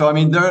 So, I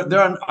mean, there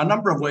are a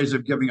number of ways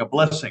of giving a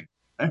blessing.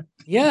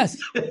 Yes.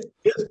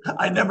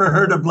 I never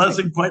heard a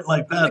blessing quite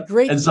like that.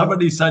 And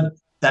somebody said,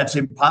 that's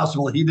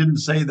impossible. He didn't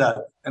say that.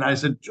 And I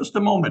said, just a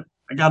moment.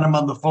 I got him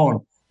on the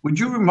phone. Would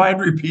you mind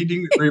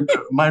repeating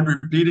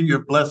your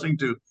blessing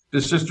to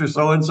Sister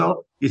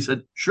so-and-so? He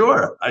said,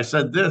 sure. I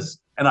said this,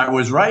 and I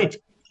was right.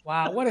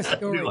 Wow, what a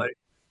story. Anyway.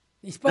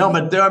 No,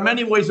 but there are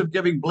many ways of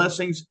giving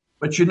blessings.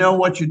 But you know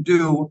what you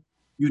do?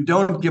 You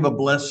don't give a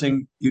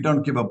blessing. You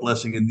don't give a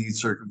blessing in these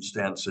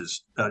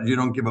circumstances. You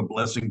don't give a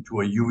blessing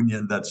to a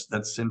union that's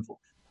sinful.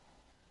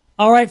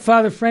 All right,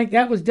 Father Frank,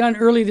 that was done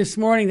early this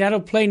morning. That'll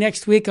play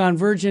next week on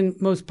Virgin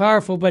Most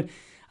Powerful. But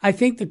I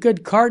think the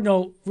good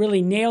cardinal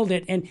really nailed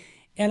it.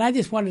 And I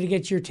just wanted to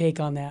get your take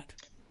on that.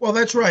 Well,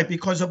 that's right,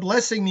 because a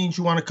blessing means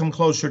you want to come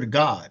closer to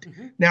God.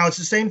 Mm-hmm. Now, it's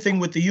the same thing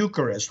with the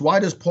Eucharist. Why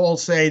does Paul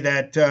say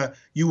that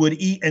you would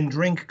eat and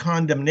drink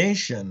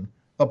condemnation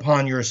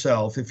upon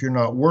yourself if you're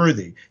not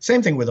worthy?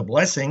 Same thing with a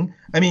blessing.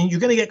 I mean, you're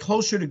going to get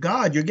closer to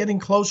God. You're getting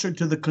closer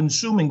to the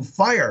consuming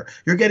fire.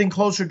 You're getting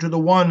closer to the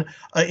one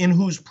in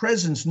whose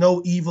presence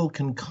no evil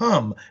can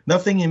come.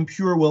 Nothing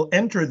impure will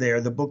enter there,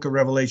 the book of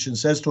Revelation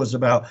says to us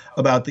about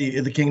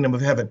the kingdom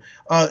of heaven.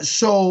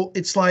 So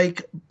it's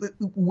like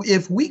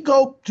if we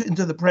go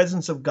into the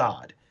presence of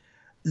God,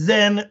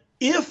 then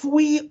if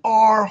we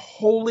are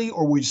holy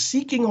or we're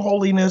seeking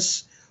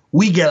holiness,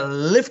 we get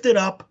lifted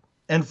up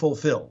and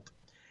fulfilled.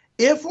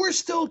 If we're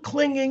still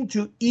clinging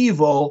to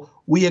evil,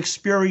 we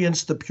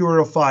experience the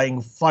purifying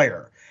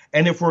fire.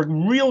 And if we're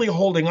really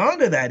holding on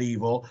to that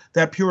evil,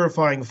 that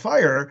purifying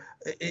fire,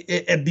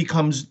 it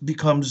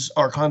becomes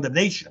our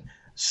condemnation.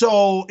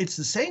 So it's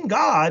the same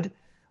God,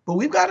 but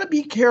we've got to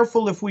be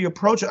careful if we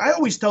approach it. I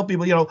always tell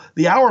people,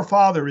 the Our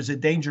Father is a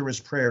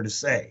dangerous prayer to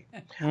say.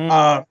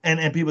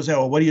 And people say,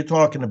 well, what are you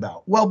talking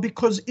about? Well,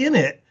 because in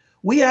it,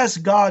 we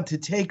ask God to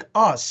take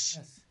us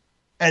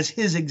as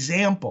his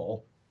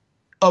example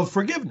of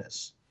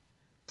forgiveness.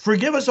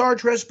 Forgive us our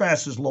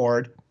trespasses,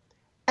 Lord,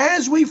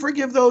 as we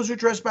forgive those who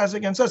trespass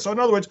against us. So in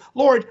other words,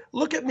 Lord,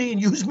 look at me and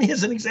use me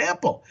as an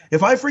example.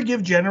 If I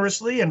forgive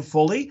generously and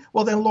fully,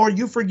 well then, Lord,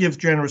 you forgive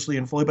generously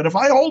and fully. But if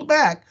I hold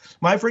back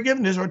my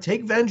forgiveness or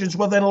take vengeance,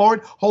 well then,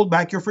 Lord, hold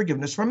back your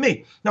forgiveness from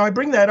me. Now, I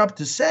bring that up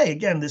to say,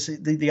 again,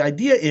 the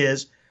idea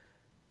is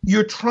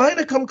you're trying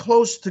to come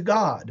close to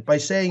God by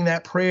saying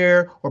that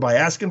prayer or by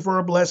asking for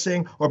a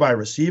blessing or by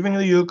receiving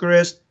the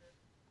Eucharist.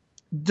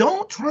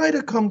 Don't try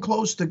to come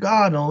close to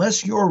God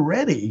unless you're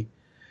ready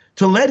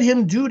to let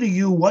him do to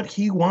you what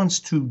he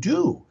wants to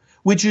do,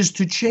 which is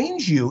to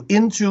change you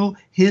into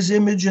his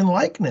image and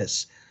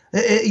likeness.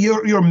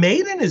 You're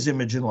made in his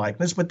image and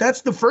likeness, but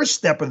that's the first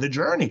step of the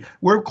journey.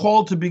 We're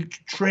called to be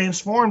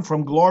transformed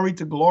from glory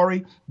to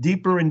glory,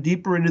 deeper and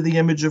deeper into the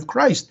image of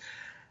Christ.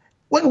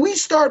 When we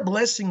start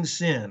blessing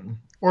sin,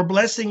 or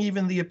blessing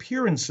even the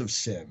appearance of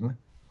sin,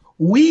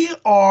 we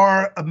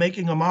are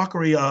making a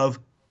mockery of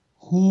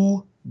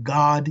who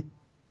God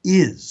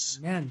is.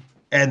 Amen.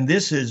 And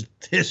this is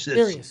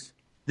serious.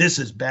 This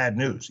is bad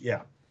news.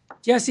 Yeah.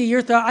 Jesse,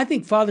 your thought? I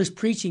think Father's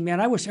preaching,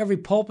 man. I wish every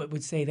pulpit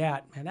would say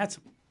that, man. That's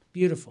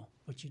beautiful.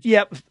 What you just,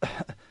 yep.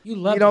 You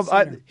love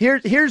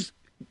here's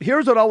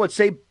what I would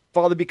say,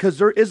 Father, because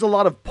there is a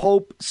lot of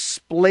Pope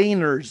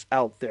splainers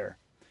out there.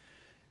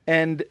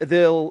 And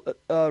they'll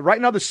right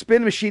now the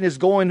spin machine is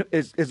going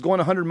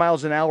 100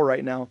 miles an hour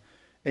right now.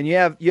 And you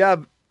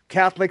have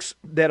Catholics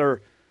that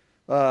are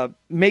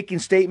making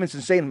statements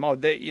and saying, "Oh,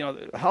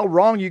 how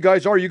wrong you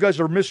guys are. You guys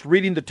are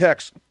misreading the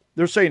text."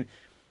 They're saying,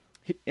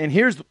 and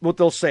here's what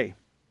they'll say,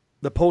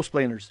 the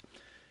post-planers.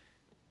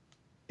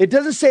 It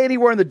doesn't say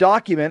anywhere in the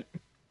document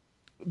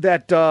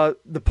that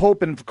the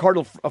Pope and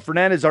Cardinal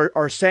Fernandez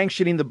are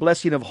sanctioning the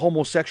blessing of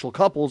homosexual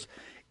couples.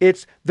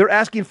 They're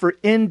asking for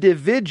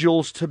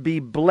individuals to be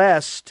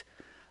blessed.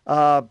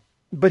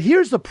 But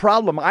here's the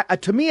problem.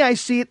 To me, I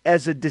see it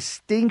as a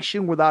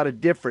distinction without a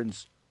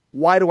difference.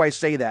 Why do I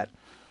say that?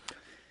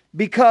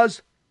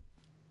 Because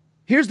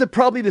here's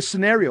probably the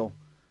scenario.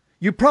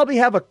 You probably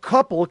have a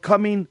couple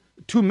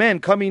two men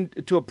coming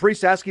to a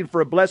priest asking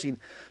for a blessing.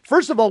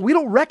 First of all, we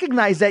don't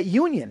recognize that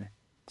union.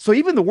 So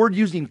even the word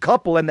using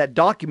couple in that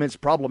document is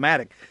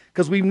problematic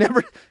because we've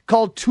never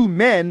called two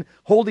men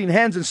holding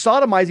hands and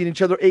sodomizing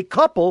each other a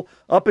couple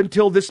up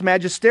until this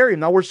magisterium.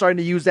 Now we're starting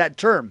to use that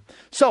term.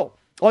 So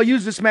I'll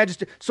use this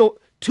magisterium. So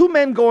two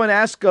men go and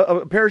ask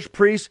a parish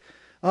priest,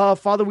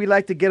 Father, we'd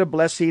like to get a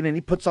blessing. And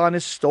he puts on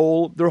his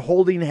stole. They're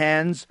holding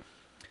hands.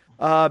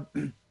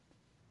 And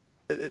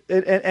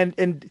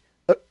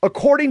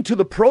according to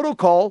the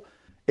protocol,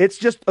 it's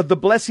just the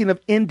blessing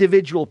of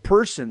individual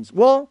persons.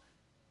 Well,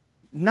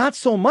 not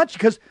so much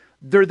because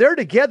they're there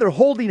together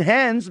holding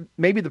hands.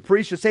 Maybe the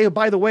priest should say, oh,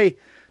 by the way,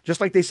 just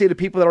like they say to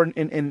people that are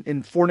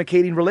in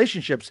fornicating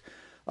relationships,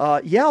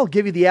 I'll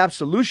give you the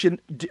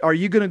absolution. Are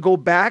you going to go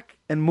back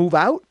and move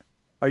out?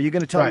 Are you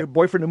going to tell your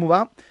boyfriend to move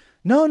out?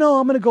 No,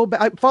 I'm going to go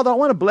back. Father, I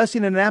want a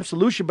blessing and an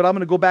absolution, but I'm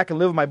going to go back and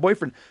live with my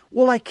boyfriend.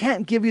 Well, I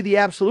can't give you the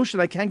absolution.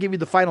 I can't give you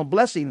the final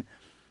blessing.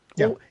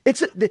 Yeah. Well,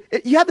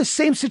 you have the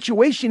same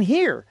situation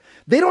here.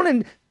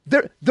 They're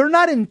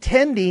not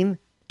intending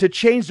to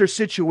change their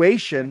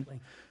situation.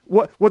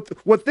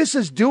 What this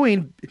is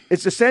doing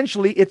is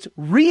essentially it's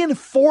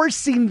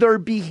reinforcing their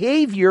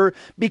behavior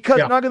because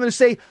they're not going to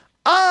say,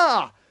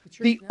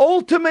 the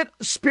ultimate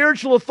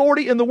spiritual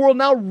authority in the world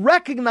now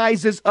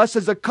recognizes us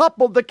as a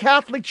couple, the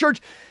Catholic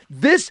Church.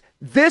 This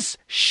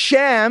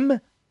sham,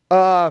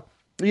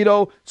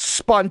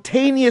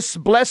 spontaneous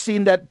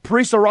blessing that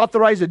priests are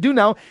authorized to do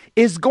now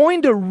is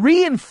going to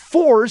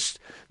reinforce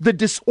the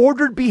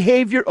disordered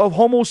behavior of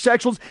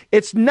homosexuals.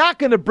 It's not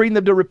going to bring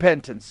them to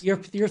repentance. Your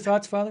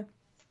thoughts, Father?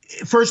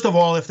 First of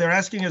all, if they're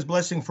asking his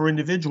blessing for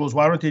individuals,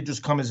 why don't they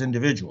just come as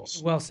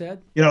individuals? Well said.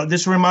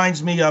 This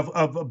reminds me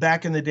of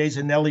back in the days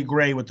of Nellie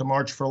Gray with the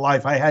March for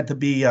Life. I had to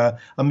be a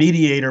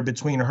mediator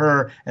between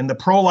her and the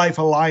pro-life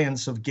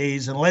alliance of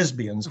gays and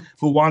lesbians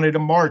who wanted to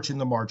march in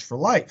the March for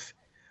Life.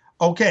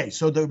 Okay,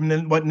 so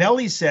what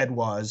Nellie said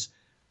was,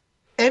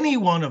 any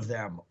one of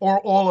them or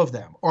all of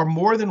them are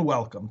more than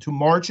welcome to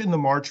march in the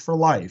March for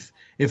Life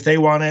if they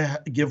want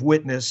to give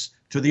witness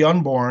to the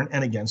unborn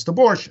and against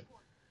abortion.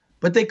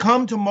 But they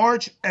come to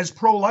march as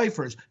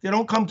pro-lifers. They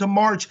don't come to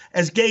march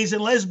as gays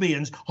and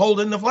lesbians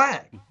holding the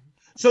flag.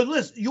 So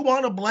listen, you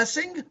want a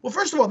blessing? Well,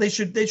 first of all, they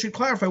should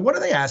clarify, what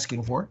are they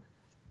asking for?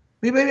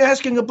 Maybe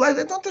asking a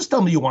blessing. Don't just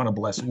tell me you want a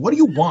blessing. What do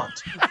you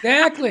want?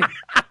 Exactly.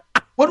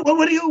 What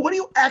are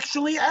you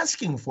actually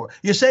asking for?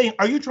 You're saying,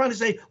 are you trying to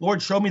say,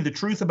 Lord, show me the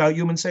truth about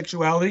human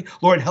sexuality?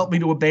 Lord, help me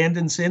to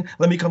abandon sin.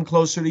 Let me come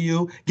closer to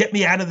you. Get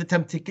me out of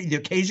the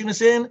occasion of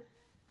sin.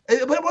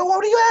 But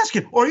what are you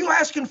asking? Or are you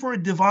asking for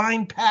a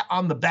divine pat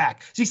on the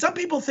back? See, some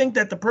people think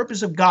that the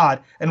purpose of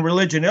God and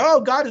religion,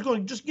 God is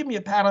going to just give me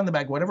a pat on the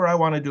back. Whatever I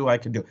want to do, I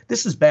can do.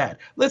 This is bad.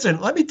 Listen,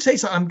 let me say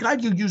something. I'm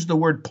glad you used the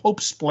word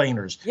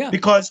Pope-splainers. Yeah.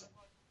 Because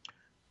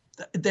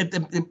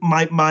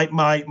my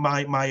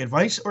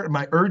advice or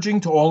my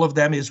urging to all of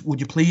them is, would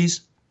you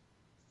please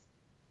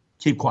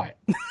keep quiet?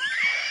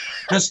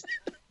 just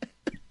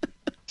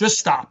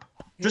stop.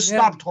 Just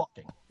stop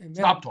talking. Amen.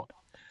 Stop talking.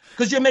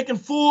 Because you're making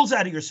fools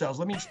out of yourselves.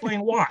 Let me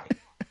explain why.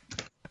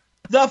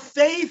 The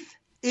faith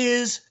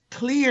is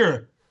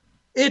clear.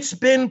 It's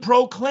been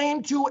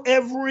proclaimed to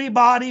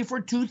everybody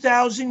for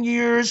 2,000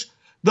 years.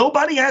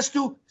 Nobody has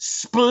to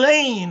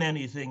splain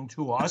anything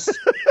to us.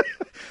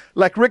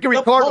 Like Ricky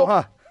Ricardo,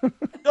 huh?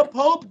 The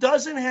Pope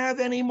doesn't have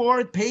any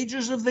more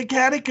pages of the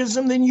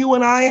catechism than you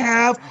and I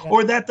have,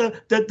 or that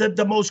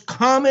the most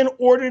common,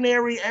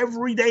 ordinary,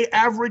 everyday,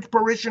 average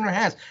parishioner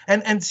has.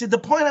 And see, the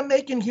point I'm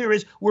making here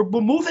is we're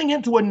moving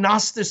into a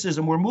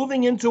Gnosticism. We're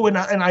moving into an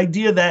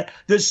idea that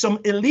there's some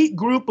elite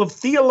group of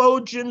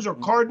theologians or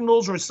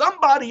cardinals or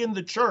somebody in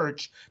the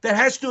church that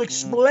has to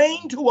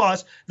explain to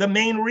us the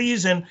main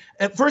reason.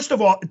 First of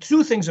all,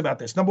 two things about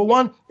this. Number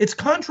one, it's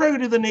contrary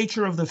to the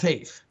nature of the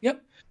faith.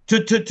 Yep.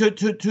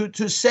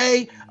 To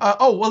say,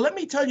 let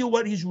me tell you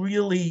what he's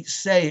really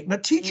saying. The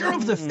teacher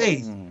of the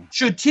faith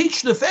should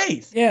teach the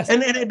faith. Yes.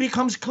 And it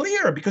becomes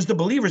clear because the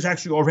believers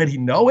actually already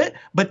know it,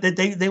 but that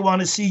they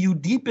want to see you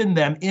deepen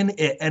them in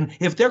it. And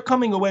if they're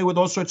coming away with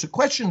all sorts of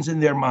questions in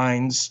their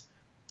minds,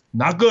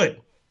 not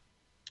good.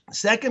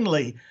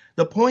 Secondly,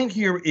 the point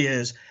here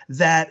is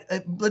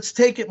that let's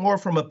take it more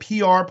from a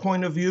PR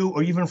point of view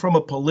or even from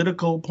a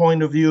political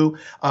point of view.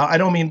 I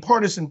don't mean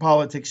partisan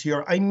politics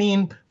here. I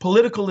mean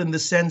political in the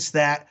sense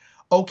that,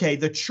 okay,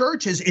 the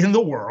church is in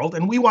the world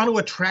and we want to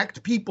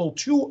attract people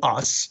to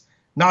us,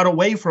 not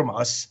away from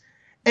us.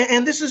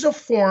 And this is a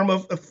form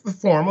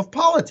of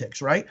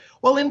politics, right?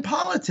 Well, in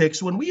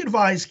politics, when we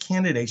advise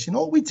candidates, you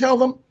know what we tell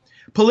them?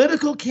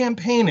 Political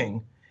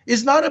campaigning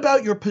is not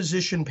about your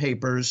position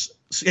papers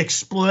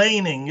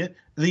explaining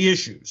the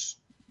issues.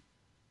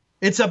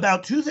 It's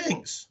about two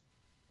things: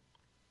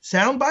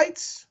 sound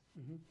bites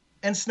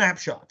and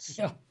snapshots.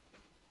 Yeah.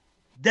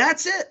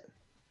 That's it.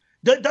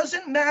 That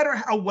doesn't matter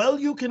how well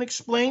you can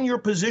explain your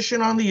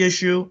position on the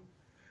issue.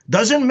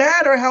 Doesn't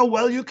matter how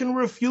well you can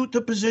refute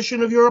the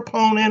position of your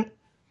opponent.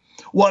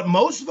 What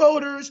most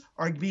voters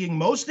are being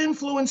most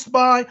influenced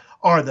by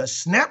are the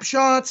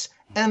snapshots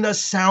and the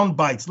sound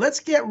bites. Let's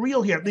get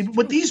real here.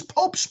 But these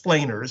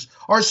Pope-splainers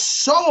are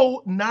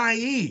so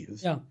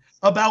naive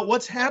about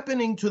what's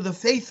happening to the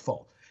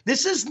faithful.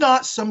 This is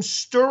not some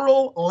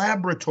sterile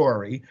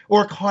laboratory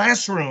or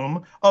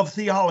classroom of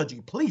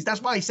theology. Please,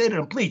 that's why I say to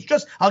them, please,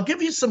 I'll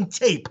give you some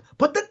tape.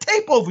 Put the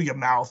tape over your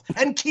mouth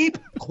and keep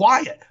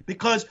quiet.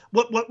 Because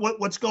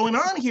what's going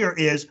on here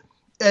is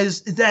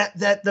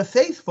that the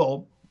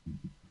faithful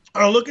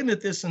are looking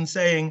at this and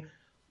saying,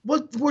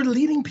 well, we're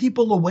leading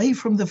people away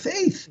from the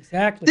faith.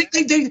 Exactly.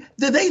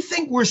 They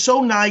think we're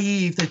so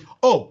naive that,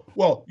 oh,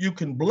 well, you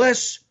can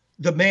bless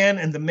the man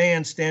and the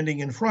man standing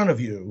in front of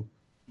you,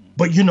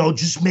 but,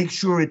 just make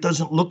sure it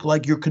doesn't look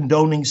like you're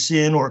condoning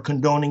sin or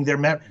condoning their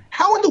marriage.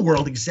 How in the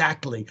world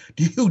exactly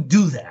do you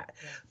do that?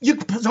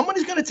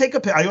 Somebody's going to take a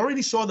picture. I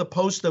already saw the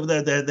post of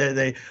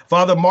the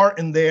Father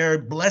Martin there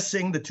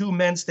blessing the two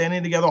men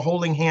standing together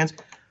holding hands.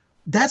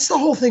 That's the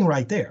whole thing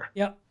right there.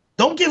 Yep.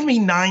 Don't give me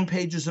 9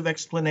 pages of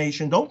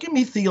explanation. Don't give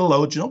me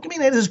theologian. Don't give me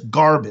any of this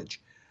garbage.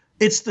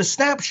 It's the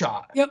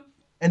snapshot. Yep.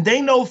 And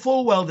they know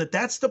full well that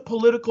that's the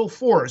political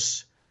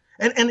force.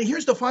 And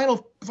here's the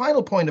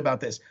final point about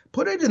this.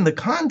 Put it in the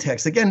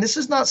context. Again, this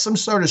is not some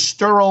sort of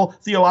sterile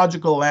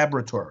theological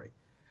laboratory.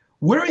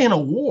 We're in a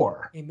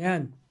war.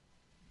 Amen.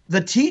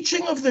 The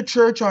teaching of the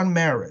church on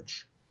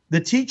marriage, the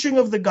teaching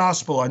of the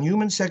gospel on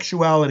human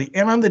sexuality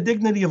and on the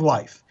dignity of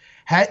life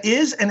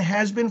is and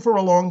has been for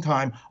a long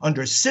time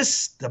under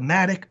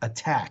systematic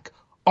attack.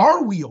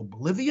 Are we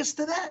oblivious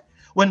to that?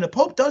 When the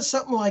Pope does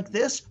something like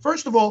this,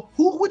 first of all,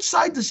 which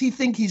side does he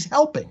think he's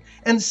helping?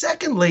 And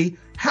secondly,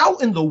 how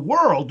in the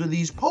world do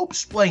these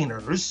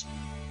Pope-splainers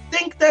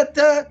think that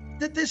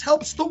this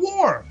helps the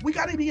war? We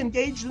got to be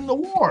engaged in the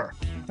war.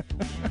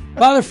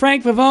 Father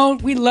Frank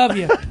Pavone, we love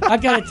you. I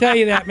got to tell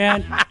you that,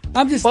 man.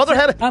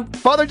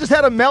 Father just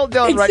had a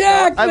meltdown right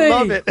now. I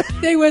love it.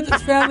 Stay with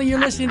us, family.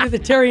 You're listening to the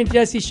Terry and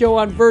Jesse Show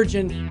on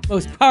Virgin,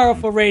 most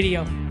powerful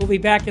radio. We'll be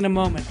back in a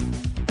moment.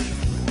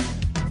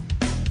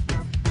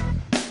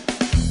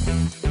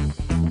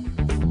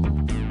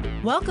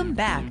 Welcome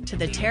back to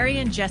the Terry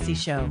and Jesse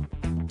Show.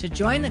 To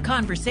join the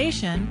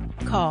conversation,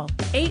 call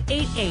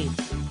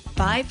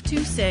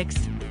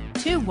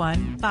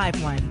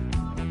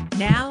 888-526-2151.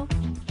 Now,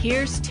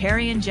 here's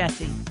Terry and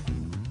Jesse.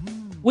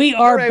 We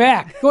are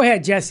back. Go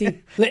ahead,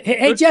 Jesse.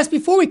 Hey, Jess,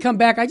 before we come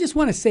back, I just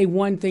want to say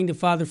one thing to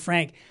Father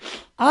Frank.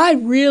 I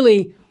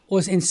really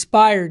was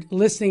inspired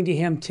listening to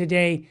him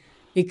today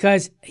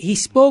because he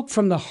spoke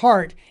from the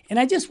heart. And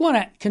I just want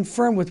to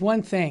confirm with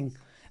one thing,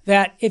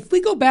 that if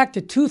we go back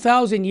to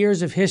 2,000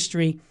 years of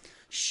history,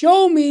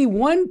 show me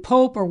one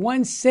pope or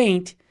one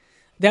saint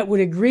that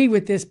would agree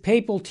with this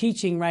papal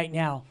teaching right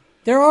now.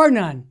 There are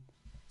none.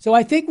 So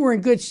I think we're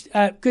in good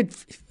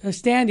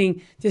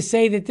standing to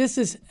say that this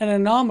is an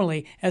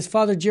anomaly, as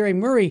Father Jerry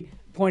Murray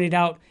pointed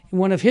out in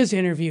one of his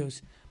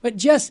interviews. But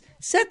just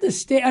set the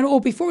stage.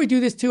 Oh, before we do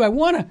this too, I'm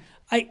going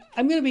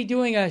to be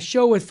doing a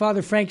show with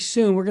Father Frank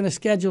soon. We're going to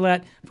schedule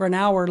that for an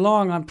hour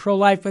long on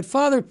pro-life. But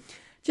Father,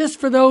 just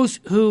for those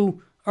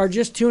who are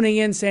just tuning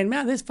in saying,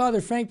 man, this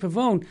Father Frank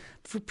Pavone,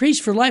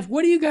 Priest for Life,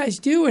 what do you guys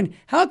do? And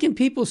how can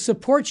people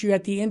support you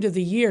at the end of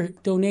the year,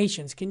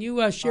 donations? Can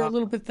you share a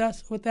little bit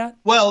with that?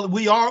 Well,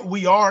 we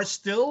are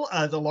still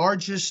the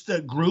largest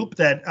group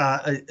that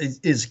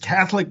is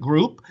Catholic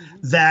group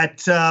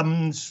that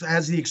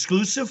has the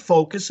exclusive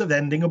focus of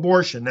ending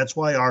abortion. That's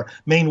why our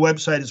main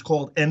website is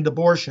called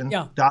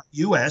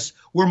endabortion.us.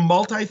 We're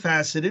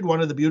multifaceted.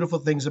 One of the beautiful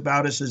things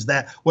about us is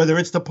that whether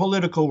it's the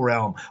political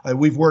realm,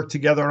 we've worked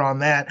together on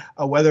that,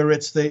 whether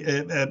it's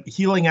the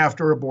healing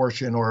after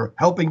abortion or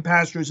helping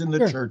pastors in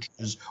the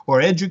churches or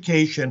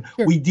education,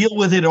 we deal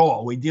with it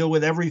all. We deal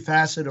with every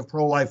facet of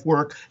pro-life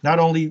work, not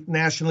only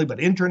nationally, but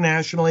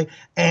internationally.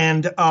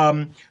 And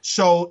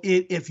so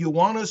if you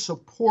want to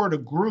support a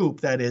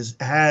group that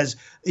has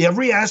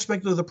every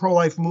aspect of the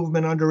pro-life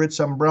movement under its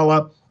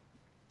umbrella,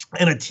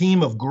 and a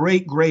team of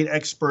great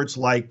experts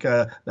like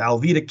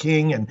Alveda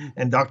King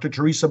and Dr.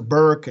 Teresa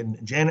Burke and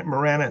Janet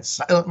Moran and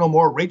Silent No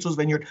More, Rachel's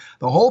Vineyard,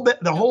 the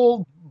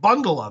whole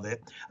bundle of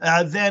it,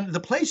 then the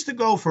place to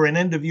go for an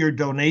end-of-year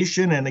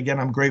donation, and again,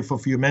 I'm grateful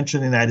for you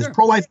mentioning that, is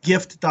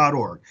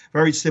prolifegift.org.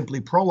 Very simply,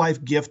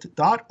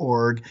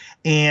 prolifegift.org.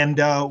 And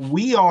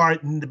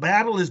the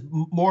battle is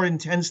more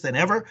intense than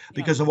ever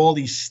because of all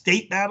these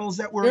state battles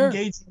that we're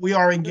engaged in. We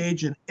are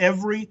engaged in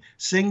every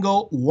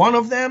single one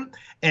of them,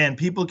 and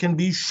people can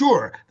be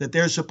sure that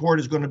their support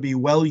is going to be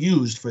well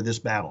used for this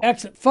battle.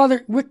 Excellent.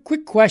 Father,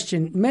 quick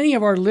question. Many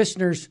of our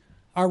listeners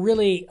are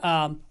really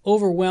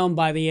overwhelmed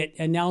by the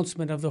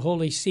announcement of the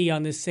Holy See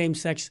on this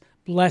same-sex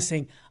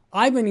blessing,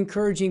 I've been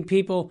encouraging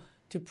people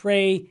to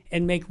pray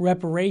and make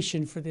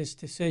reparation for this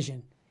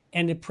decision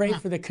and to pray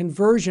for the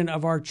conversion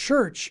of our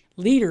church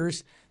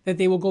leaders, that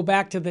they will go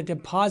back to the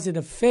deposit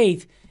of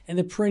faith and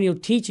the perennial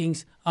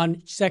teachings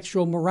on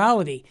sexual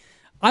morality.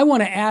 I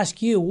want to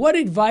ask you, what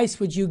advice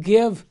would you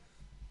give,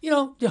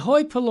 the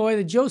hoi polloi,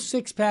 the Joe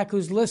Sixpack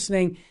who's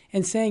listening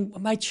and saying,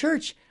 my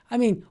church,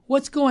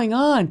 what's going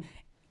on?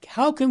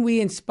 How can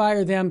we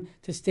inspire them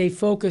to stay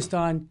focused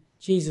on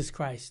Jesus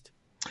Christ?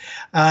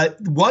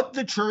 What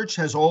the church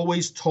has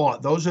always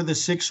taught, those are the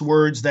 6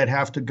 words that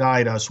have to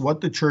guide us. What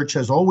the church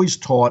has always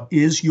taught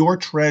is your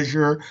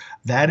treasure,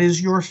 that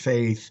is your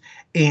faith,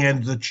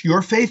 and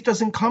your faith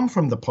doesn't come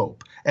from the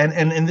Pope.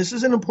 And this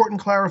is an important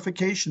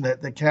clarification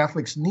that the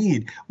Catholics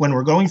need when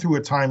we're going through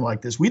a time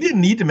like this. We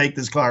didn't need to make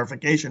this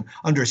clarification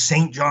under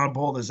St. John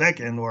Paul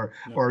II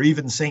or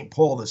even St.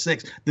 Paul VI.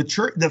 The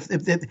church,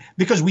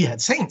 because we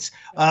had saints.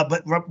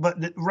 But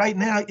right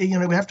now,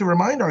 we have to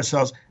remind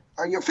ourselves,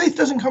 your faith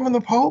doesn't come from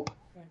the Pope.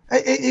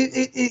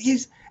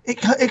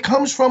 It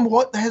comes from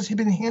what has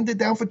been handed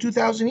down for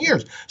 2,000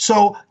 years.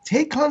 So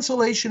take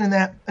consolation in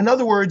that. In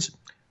other words,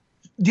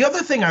 the other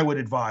thing I would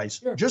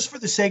advise, just for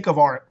the sake of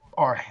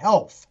our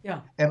health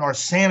and our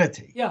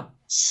sanity,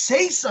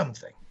 say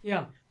something.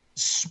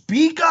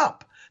 Speak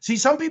up. See,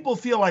 some people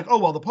feel like, oh,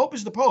 well, the Pope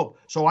is the Pope,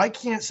 so I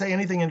can't say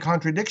anything in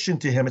contradiction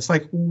to him. It's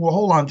like, well,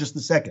 hold on just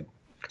a second.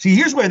 See,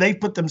 here's where they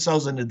put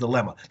themselves in a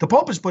dilemma. The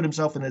Pope has put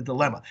himself in a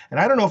dilemma. And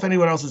I don't know if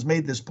anyone else has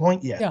made this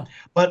point yet.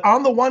 But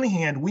on the one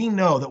hand, we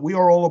know that we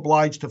are all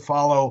obliged to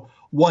follow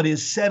what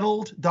is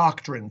settled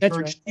doctrine,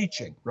 church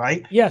teaching,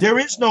 right? Yes. There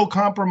is no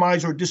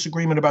compromise or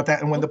disagreement about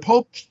that. And when the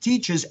Pope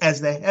teaches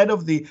as the head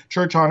of the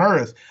church on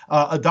earth,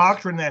 a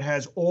doctrine that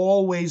has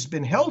always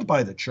been held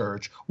by the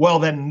church, well,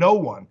 then no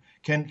one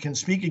can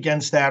speak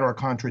against that or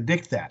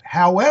contradict that.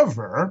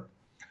 However,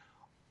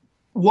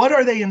 what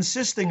are they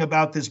insisting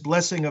about this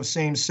blessing of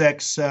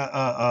same-sex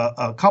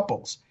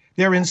couples?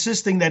 They're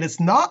insisting that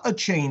it's not a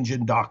change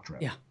in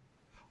doctrine.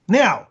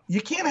 Now,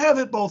 you can't have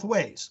it both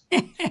ways.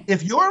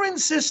 If you're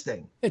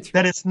insisting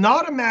that it's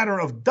not a matter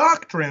of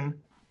doctrine,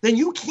 then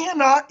you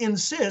cannot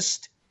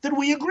insist that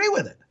we agree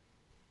with it.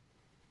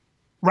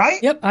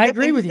 Right? Yep, I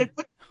agree with you.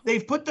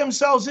 They've put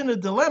themselves in a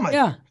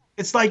dilemma.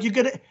 It's like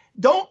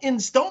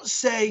don't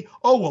say,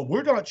 oh, well,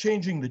 we're not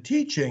changing the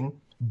teaching,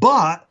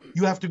 but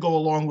you have to go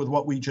along with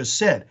what we just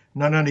said.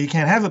 No, you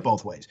can't have it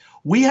both ways.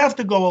 We have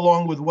to go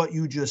along with what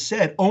you just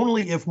said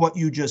only if what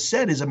you just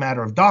said is a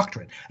matter of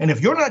doctrine. And if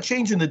you're not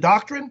changing the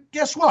doctrine,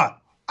 guess what?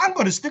 I'm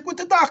going to stick with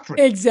the doctrine.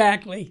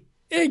 Exactly.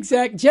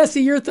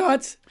 Jesse, your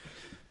thoughts?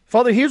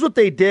 Father, here's what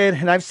they did,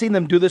 and I've seen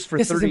them do this for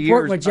 30 years. This is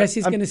important what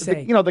Jesse's going to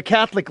say. The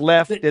Catholic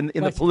left and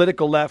the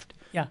political left.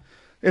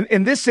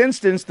 In this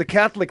instance, the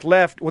Catholic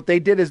left, what they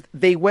did is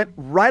they went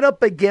right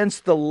up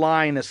against the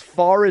line as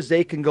far as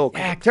they can go.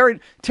 Terry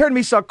and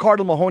me saw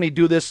Cardinal Mahoney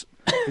do this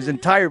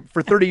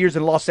for 30 years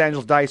in Los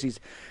Angeles Diocese.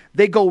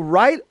 They go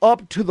right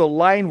up to the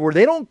line where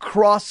they don't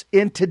cross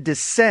into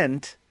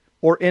dissent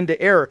or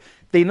into error.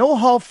 They know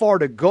how far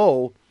to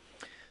go,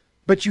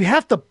 but you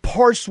have to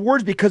parse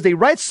words because they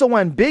write so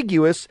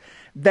ambiguous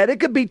that it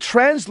could be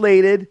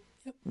translated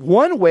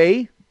one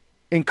way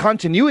in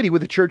continuity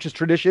with the church's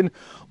tradition,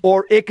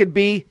 or it could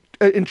be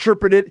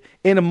interpreted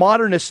in a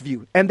modernist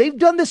view. And they've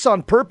done this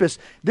on purpose.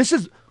 This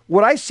is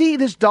what I see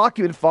this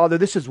document, Father.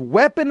 This is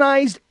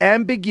weaponized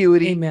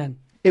ambiguity. Amen.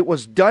 It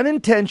was done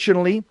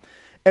intentionally.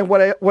 And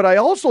what I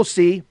also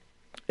see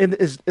in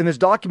this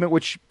document,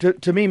 which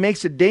to me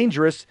makes it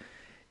dangerous,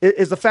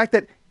 is the fact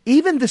that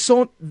even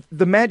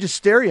the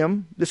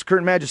magisterium, this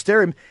current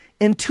magisterium,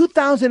 in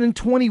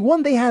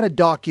 2021, they had a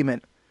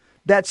document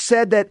that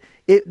said that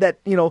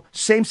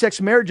same-sex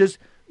marriages,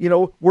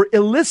 were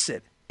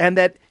illicit and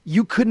that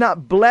you could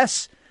not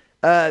bless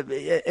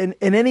in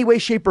any way,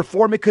 shape, or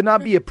form. It could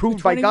not be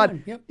approved by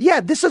God. Yep.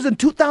 Yeah, this is a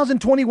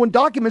 2021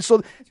 document,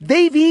 so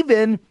they've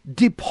even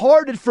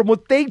departed from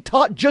what they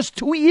taught just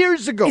 2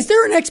 years ago. Is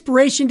there an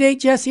expiration date,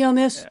 Jesse, on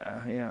this?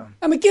 Yeah.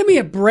 Give me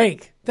a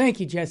break.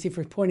 Thank you, Jesse,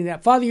 for pointing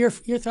that. Father, your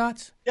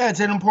thoughts? Yeah, it's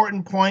an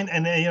important point,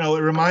 and it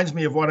reminds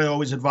me of what I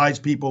always advise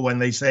people when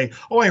they say,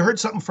 "Oh, I heard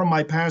something from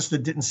my pastor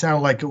that didn't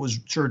sound like it was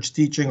church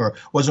teaching or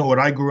wasn't what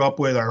I grew up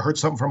with. Or I heard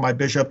something from my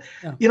bishop."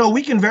 Yeah.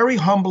 We can very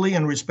humbly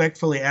and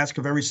respectfully ask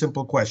a very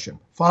simple question: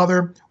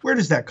 Father, where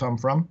does that come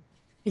from?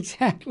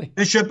 Exactly.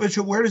 Bishop,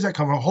 where does that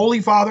come from?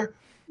 Holy Father,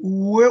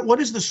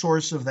 what is the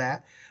source of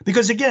that?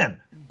 Because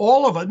again,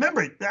 all of us.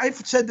 Remember, I've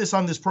said this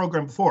on this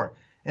program before,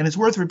 and it's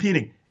worth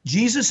repeating.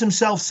 Jesus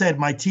himself said,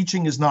 "My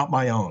teaching is not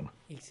my own."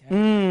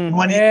 Exactly.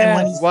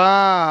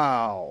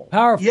 Wow.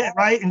 Powerful. Yeah,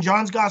 right, in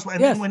John's gospel.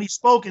 And then when he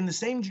spoke in the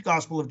same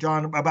gospel of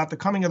John about the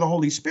coming of the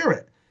Holy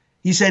Spirit,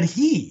 he said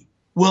he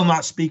will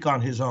not speak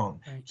on his own.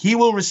 Right. He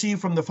will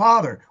receive from the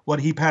Father what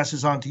he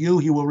passes on to you.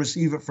 He will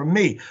receive it from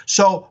me.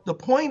 So the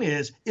point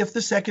is, if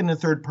the second and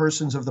third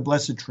persons of the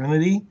Blessed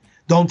Trinity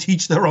don't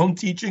teach their own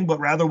teaching, but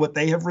rather what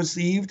they have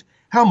received,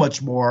 how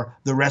much more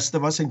the rest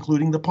of us,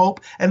 including the Pope?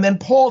 And then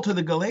Paul to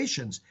the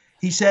Galatians,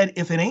 He said,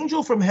 if an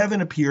angel from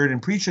heaven appeared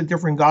and preached a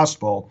different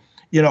gospel,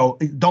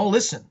 don't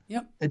listen.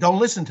 Yep. Don't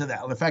listen to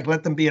that. In fact,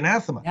 let them be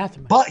anathema.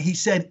 Anathema. But he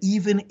said,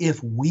 even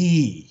if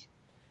we,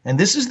 and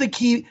this is the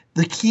key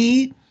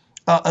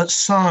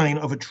sign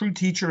of a true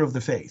teacher of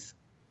the faith.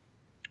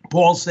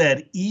 Paul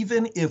said,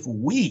 even if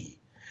we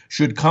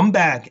should come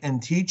back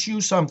and teach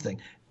you something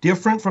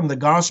different from the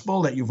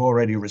gospel that you've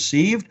already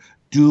received,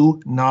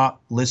 do not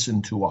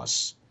listen to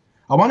us.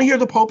 I want to hear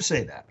the Pope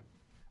say that.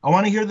 I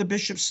want to hear the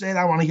bishops say that.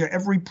 I want to hear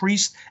every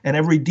priest and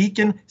every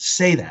deacon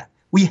say that.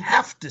 We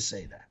have to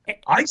say that.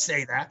 I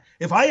say that.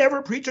 If I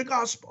ever preach a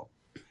gospel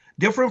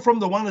different from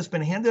the one that's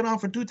been handed on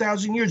for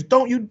 2,000 years,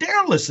 don't you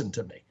dare listen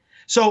to me.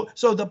 So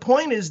the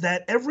point is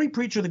that every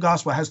preacher of the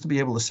gospel has to be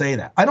able to say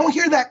that. I don't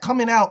hear that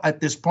coming out at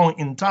this point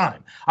in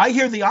time. I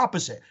hear the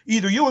opposite.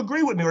 Either you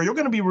agree with me or you're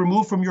going to be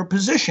removed from your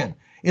position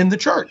in the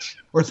church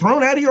or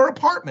thrown out of your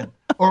apartment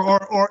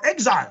or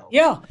exiled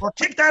or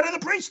kicked out of the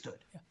priesthood.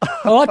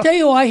 Well, I'll tell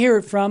you who I hear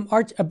it from,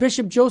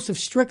 Bishop Joseph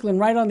Strickland,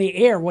 right on the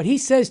air. What he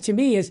says to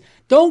me is,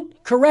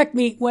 don't correct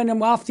me when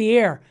I'm off the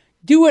air.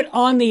 Do it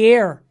on the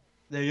air.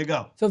 There you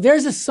go. So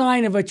there's a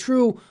sign of a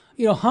true,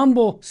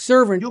 humble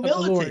servant of the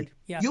Lord.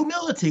 Yeah.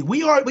 Humility.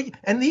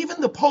 And even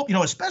the Pope,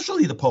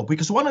 especially the Pope,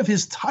 because one of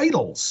his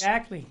titles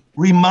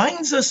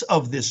reminds us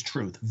of this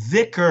truth.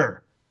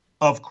 Vicar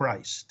of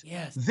Christ.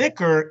 Yes.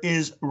 Vicar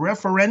is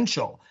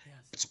referential.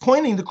 It's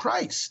pointing to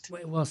Christ.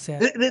 Well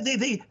said.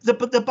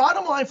 The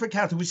bottom line for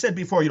Catholics, we said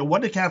before,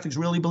 what do Catholics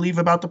really believe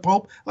about the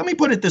Pope? Let me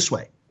put it this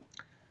way.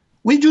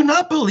 We do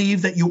not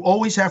believe that you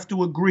always have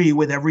to agree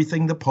with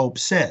everything the Pope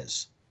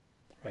says.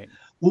 Right.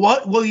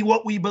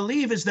 What we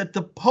believe is that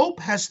the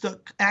Pope has to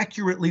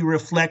accurately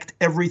reflect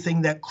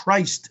everything that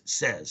Christ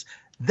says.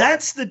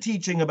 That's the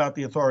teaching about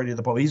the authority of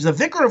the Pope. He's the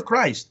vicar of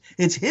Christ.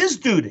 It's his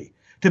duty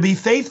to be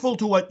faithful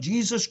to what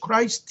Jesus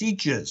Christ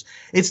teaches.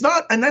 It's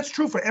not, and that's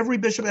true for every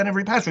bishop and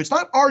every pastor, it's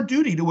not our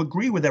duty to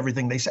agree with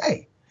everything they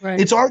say. Right.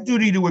 It's our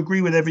duty to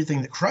agree with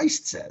everything that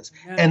Christ says.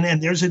 Yeah.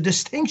 And there's a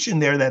distinction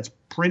there that's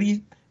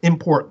pretty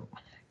important.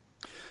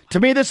 To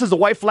me, this is a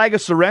white flag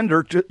of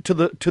surrender to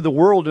the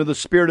world and the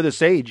spirit of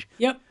this age.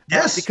 Yep.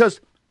 Yes.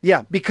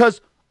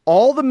 Because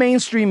all the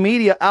mainstream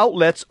media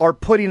outlets are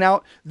putting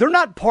out, they're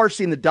not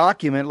parsing the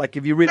document like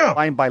if you read it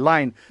line by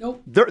line.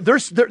 Nope.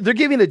 They're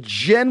giving a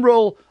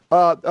general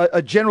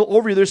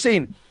overview. They're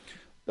saying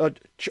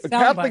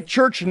Catholic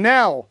Church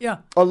now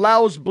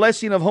allows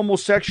blessing of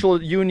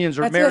homosexual unions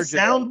or marriages.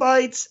 Sound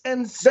bites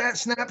and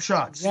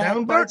snapshots.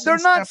 Yeah. They're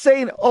not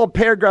saying,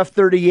 paragraph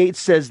 38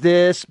 says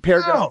this,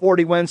 paragraph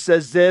 41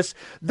 says this.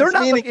 They're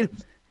not looking.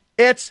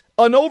 It's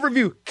an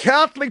overview.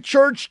 Catholic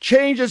Church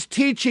changes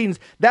teachings.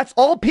 That's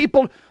all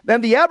people.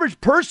 And the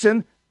average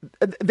person,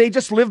 they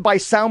just live by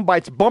sound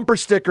bites, bumper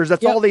stickers.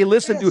 That's all they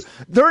listen to.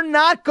 They're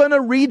not going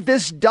to read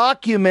this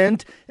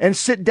document and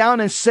sit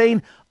down and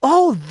saying,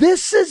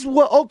 this is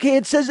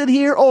it says it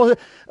here.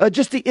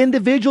 Just the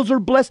individuals are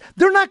blessed.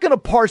 They're not going to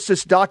parse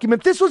this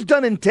document. This was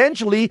done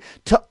intentionally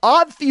to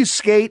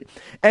obfuscate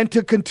and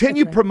to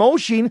continue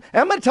promotion.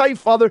 And I'm going to tell you,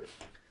 Father,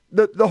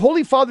 the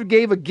Holy Father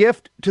gave a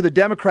gift to the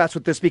Democrats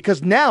with this,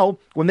 because now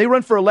when they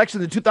run for election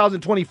in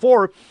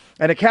 2024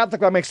 and a Catholic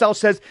like myself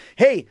says,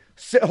 hey,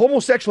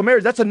 homosexual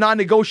marriage, that's a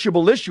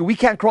non-negotiable issue. We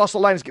can't cross the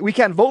line. We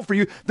can't vote for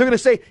you. They're going to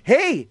say,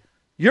 hey,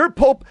 your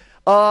Pope,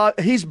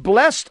 he's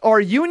blessed our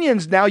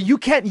unions now. You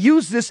can't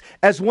use this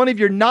as one of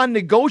your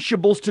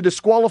non-negotiables to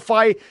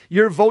disqualify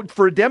your vote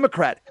for a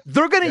Democrat.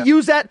 They're going to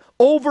use that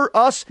over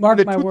us in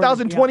the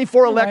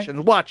 2024 election.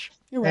 Right. Watch.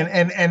 Right.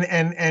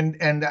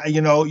 And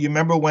you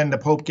remember when the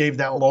Pope gave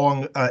that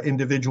long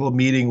individual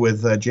meeting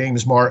with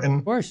James Martin?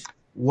 Of course.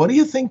 What do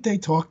you think they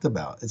talked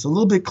about? It's a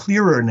little bit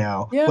clearer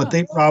now, but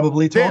they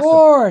probably talked about. Of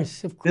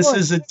course. This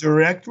is a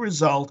direct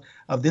result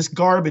of this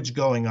garbage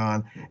going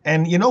on.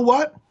 And you know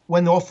what?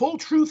 When the full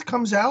truth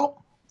comes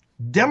out,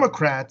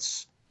 Democrat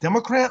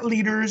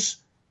leaders,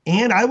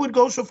 and I would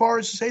go so far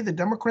as to say the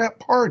Democrat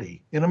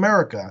Party in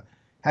America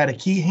had a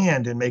key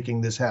hand in making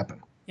this happen.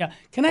 Yeah.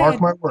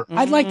 Mark my word.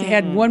 I'd like to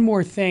add one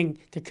more thing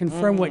to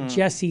confirm what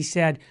Jesse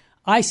said.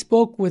 I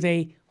spoke with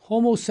a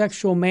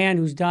homosexual man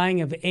who's dying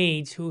of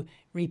AIDS, who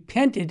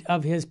repented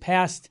of his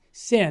past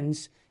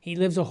sins. He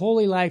lives a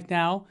holy life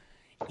now.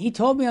 He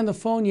told me on the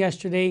phone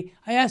yesterday,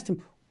 I asked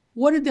him,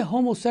 what did the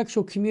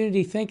homosexual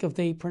community think of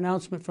the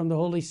pronouncement from the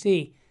Holy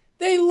See?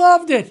 They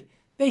loved it.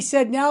 They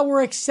said, now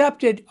we're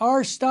accepted.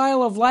 Our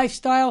style of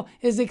lifestyle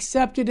is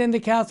accepted in the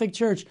Catholic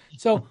Church.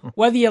 So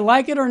whether you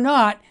like it or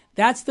not,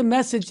 that's the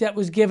message that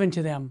was given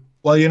to them.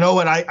 Well, you know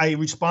what? I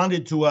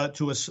responded to a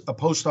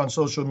post on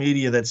social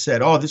media that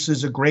said, this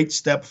is a great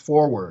step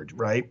forward,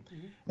 right?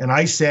 Mm-hmm. And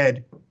I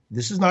said,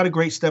 this is not a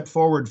great step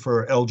forward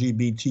for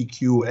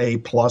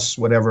LGBTQA plus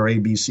whatever, A,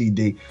 B, C,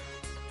 D.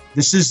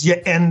 This is your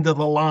end of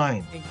the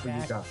line for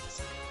you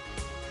guys.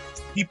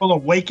 People are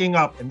waking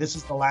up, and this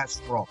is the last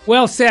straw.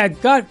 Well said.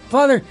 God,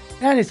 Father,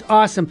 that is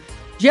awesome.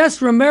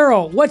 Jess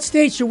Romero, what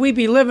state should we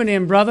be living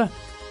in, brother?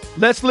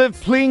 Let's live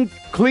clean,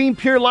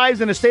 pure lives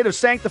in a state of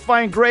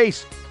sanctifying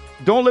grace.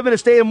 Don't live in a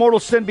state of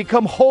mortal sin.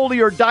 Become holy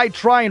or die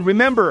trying.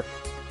 Remember,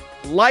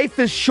 Life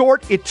is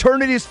short.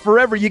 Eternity is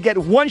forever. You get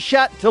one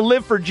shot to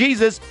live for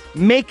Jesus.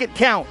 Make it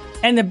count.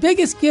 And the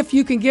biggest gift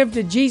you can give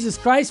to Jesus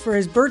Christ for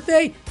his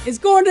birthday is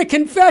going to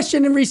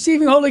confession and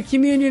receiving Holy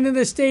Communion in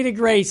the state of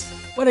grace.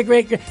 What a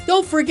great gift.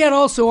 Don't forget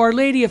also, Our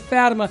Lady of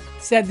Fatima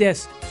said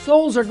this: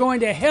 souls are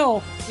going to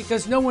hell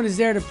because no one is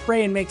there to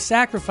pray and make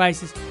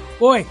sacrifices.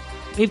 Boy,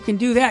 we can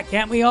do that,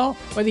 can't we all?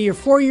 Whether you're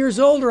 4 years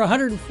old or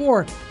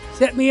 104,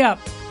 set me up.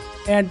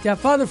 And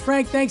Father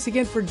Frank, thanks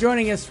again for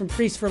joining us from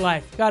Priest for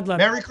Life. God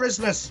love you. Merry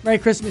Christmas. Merry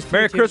Christmas.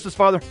 Merry Christmas,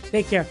 Father.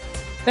 Take care.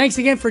 Thanks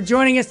again for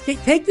joining us.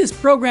 Take this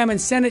program and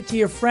send it to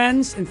your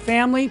friends and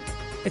family.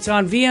 It's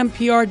on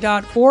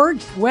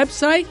vmpr.org's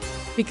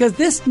website, because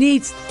this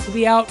needs to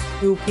be out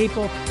to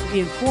people to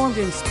be informed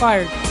and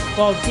inspired,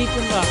 fall deep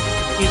in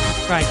love with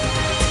Jesus Christ.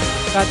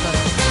 God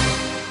bless you.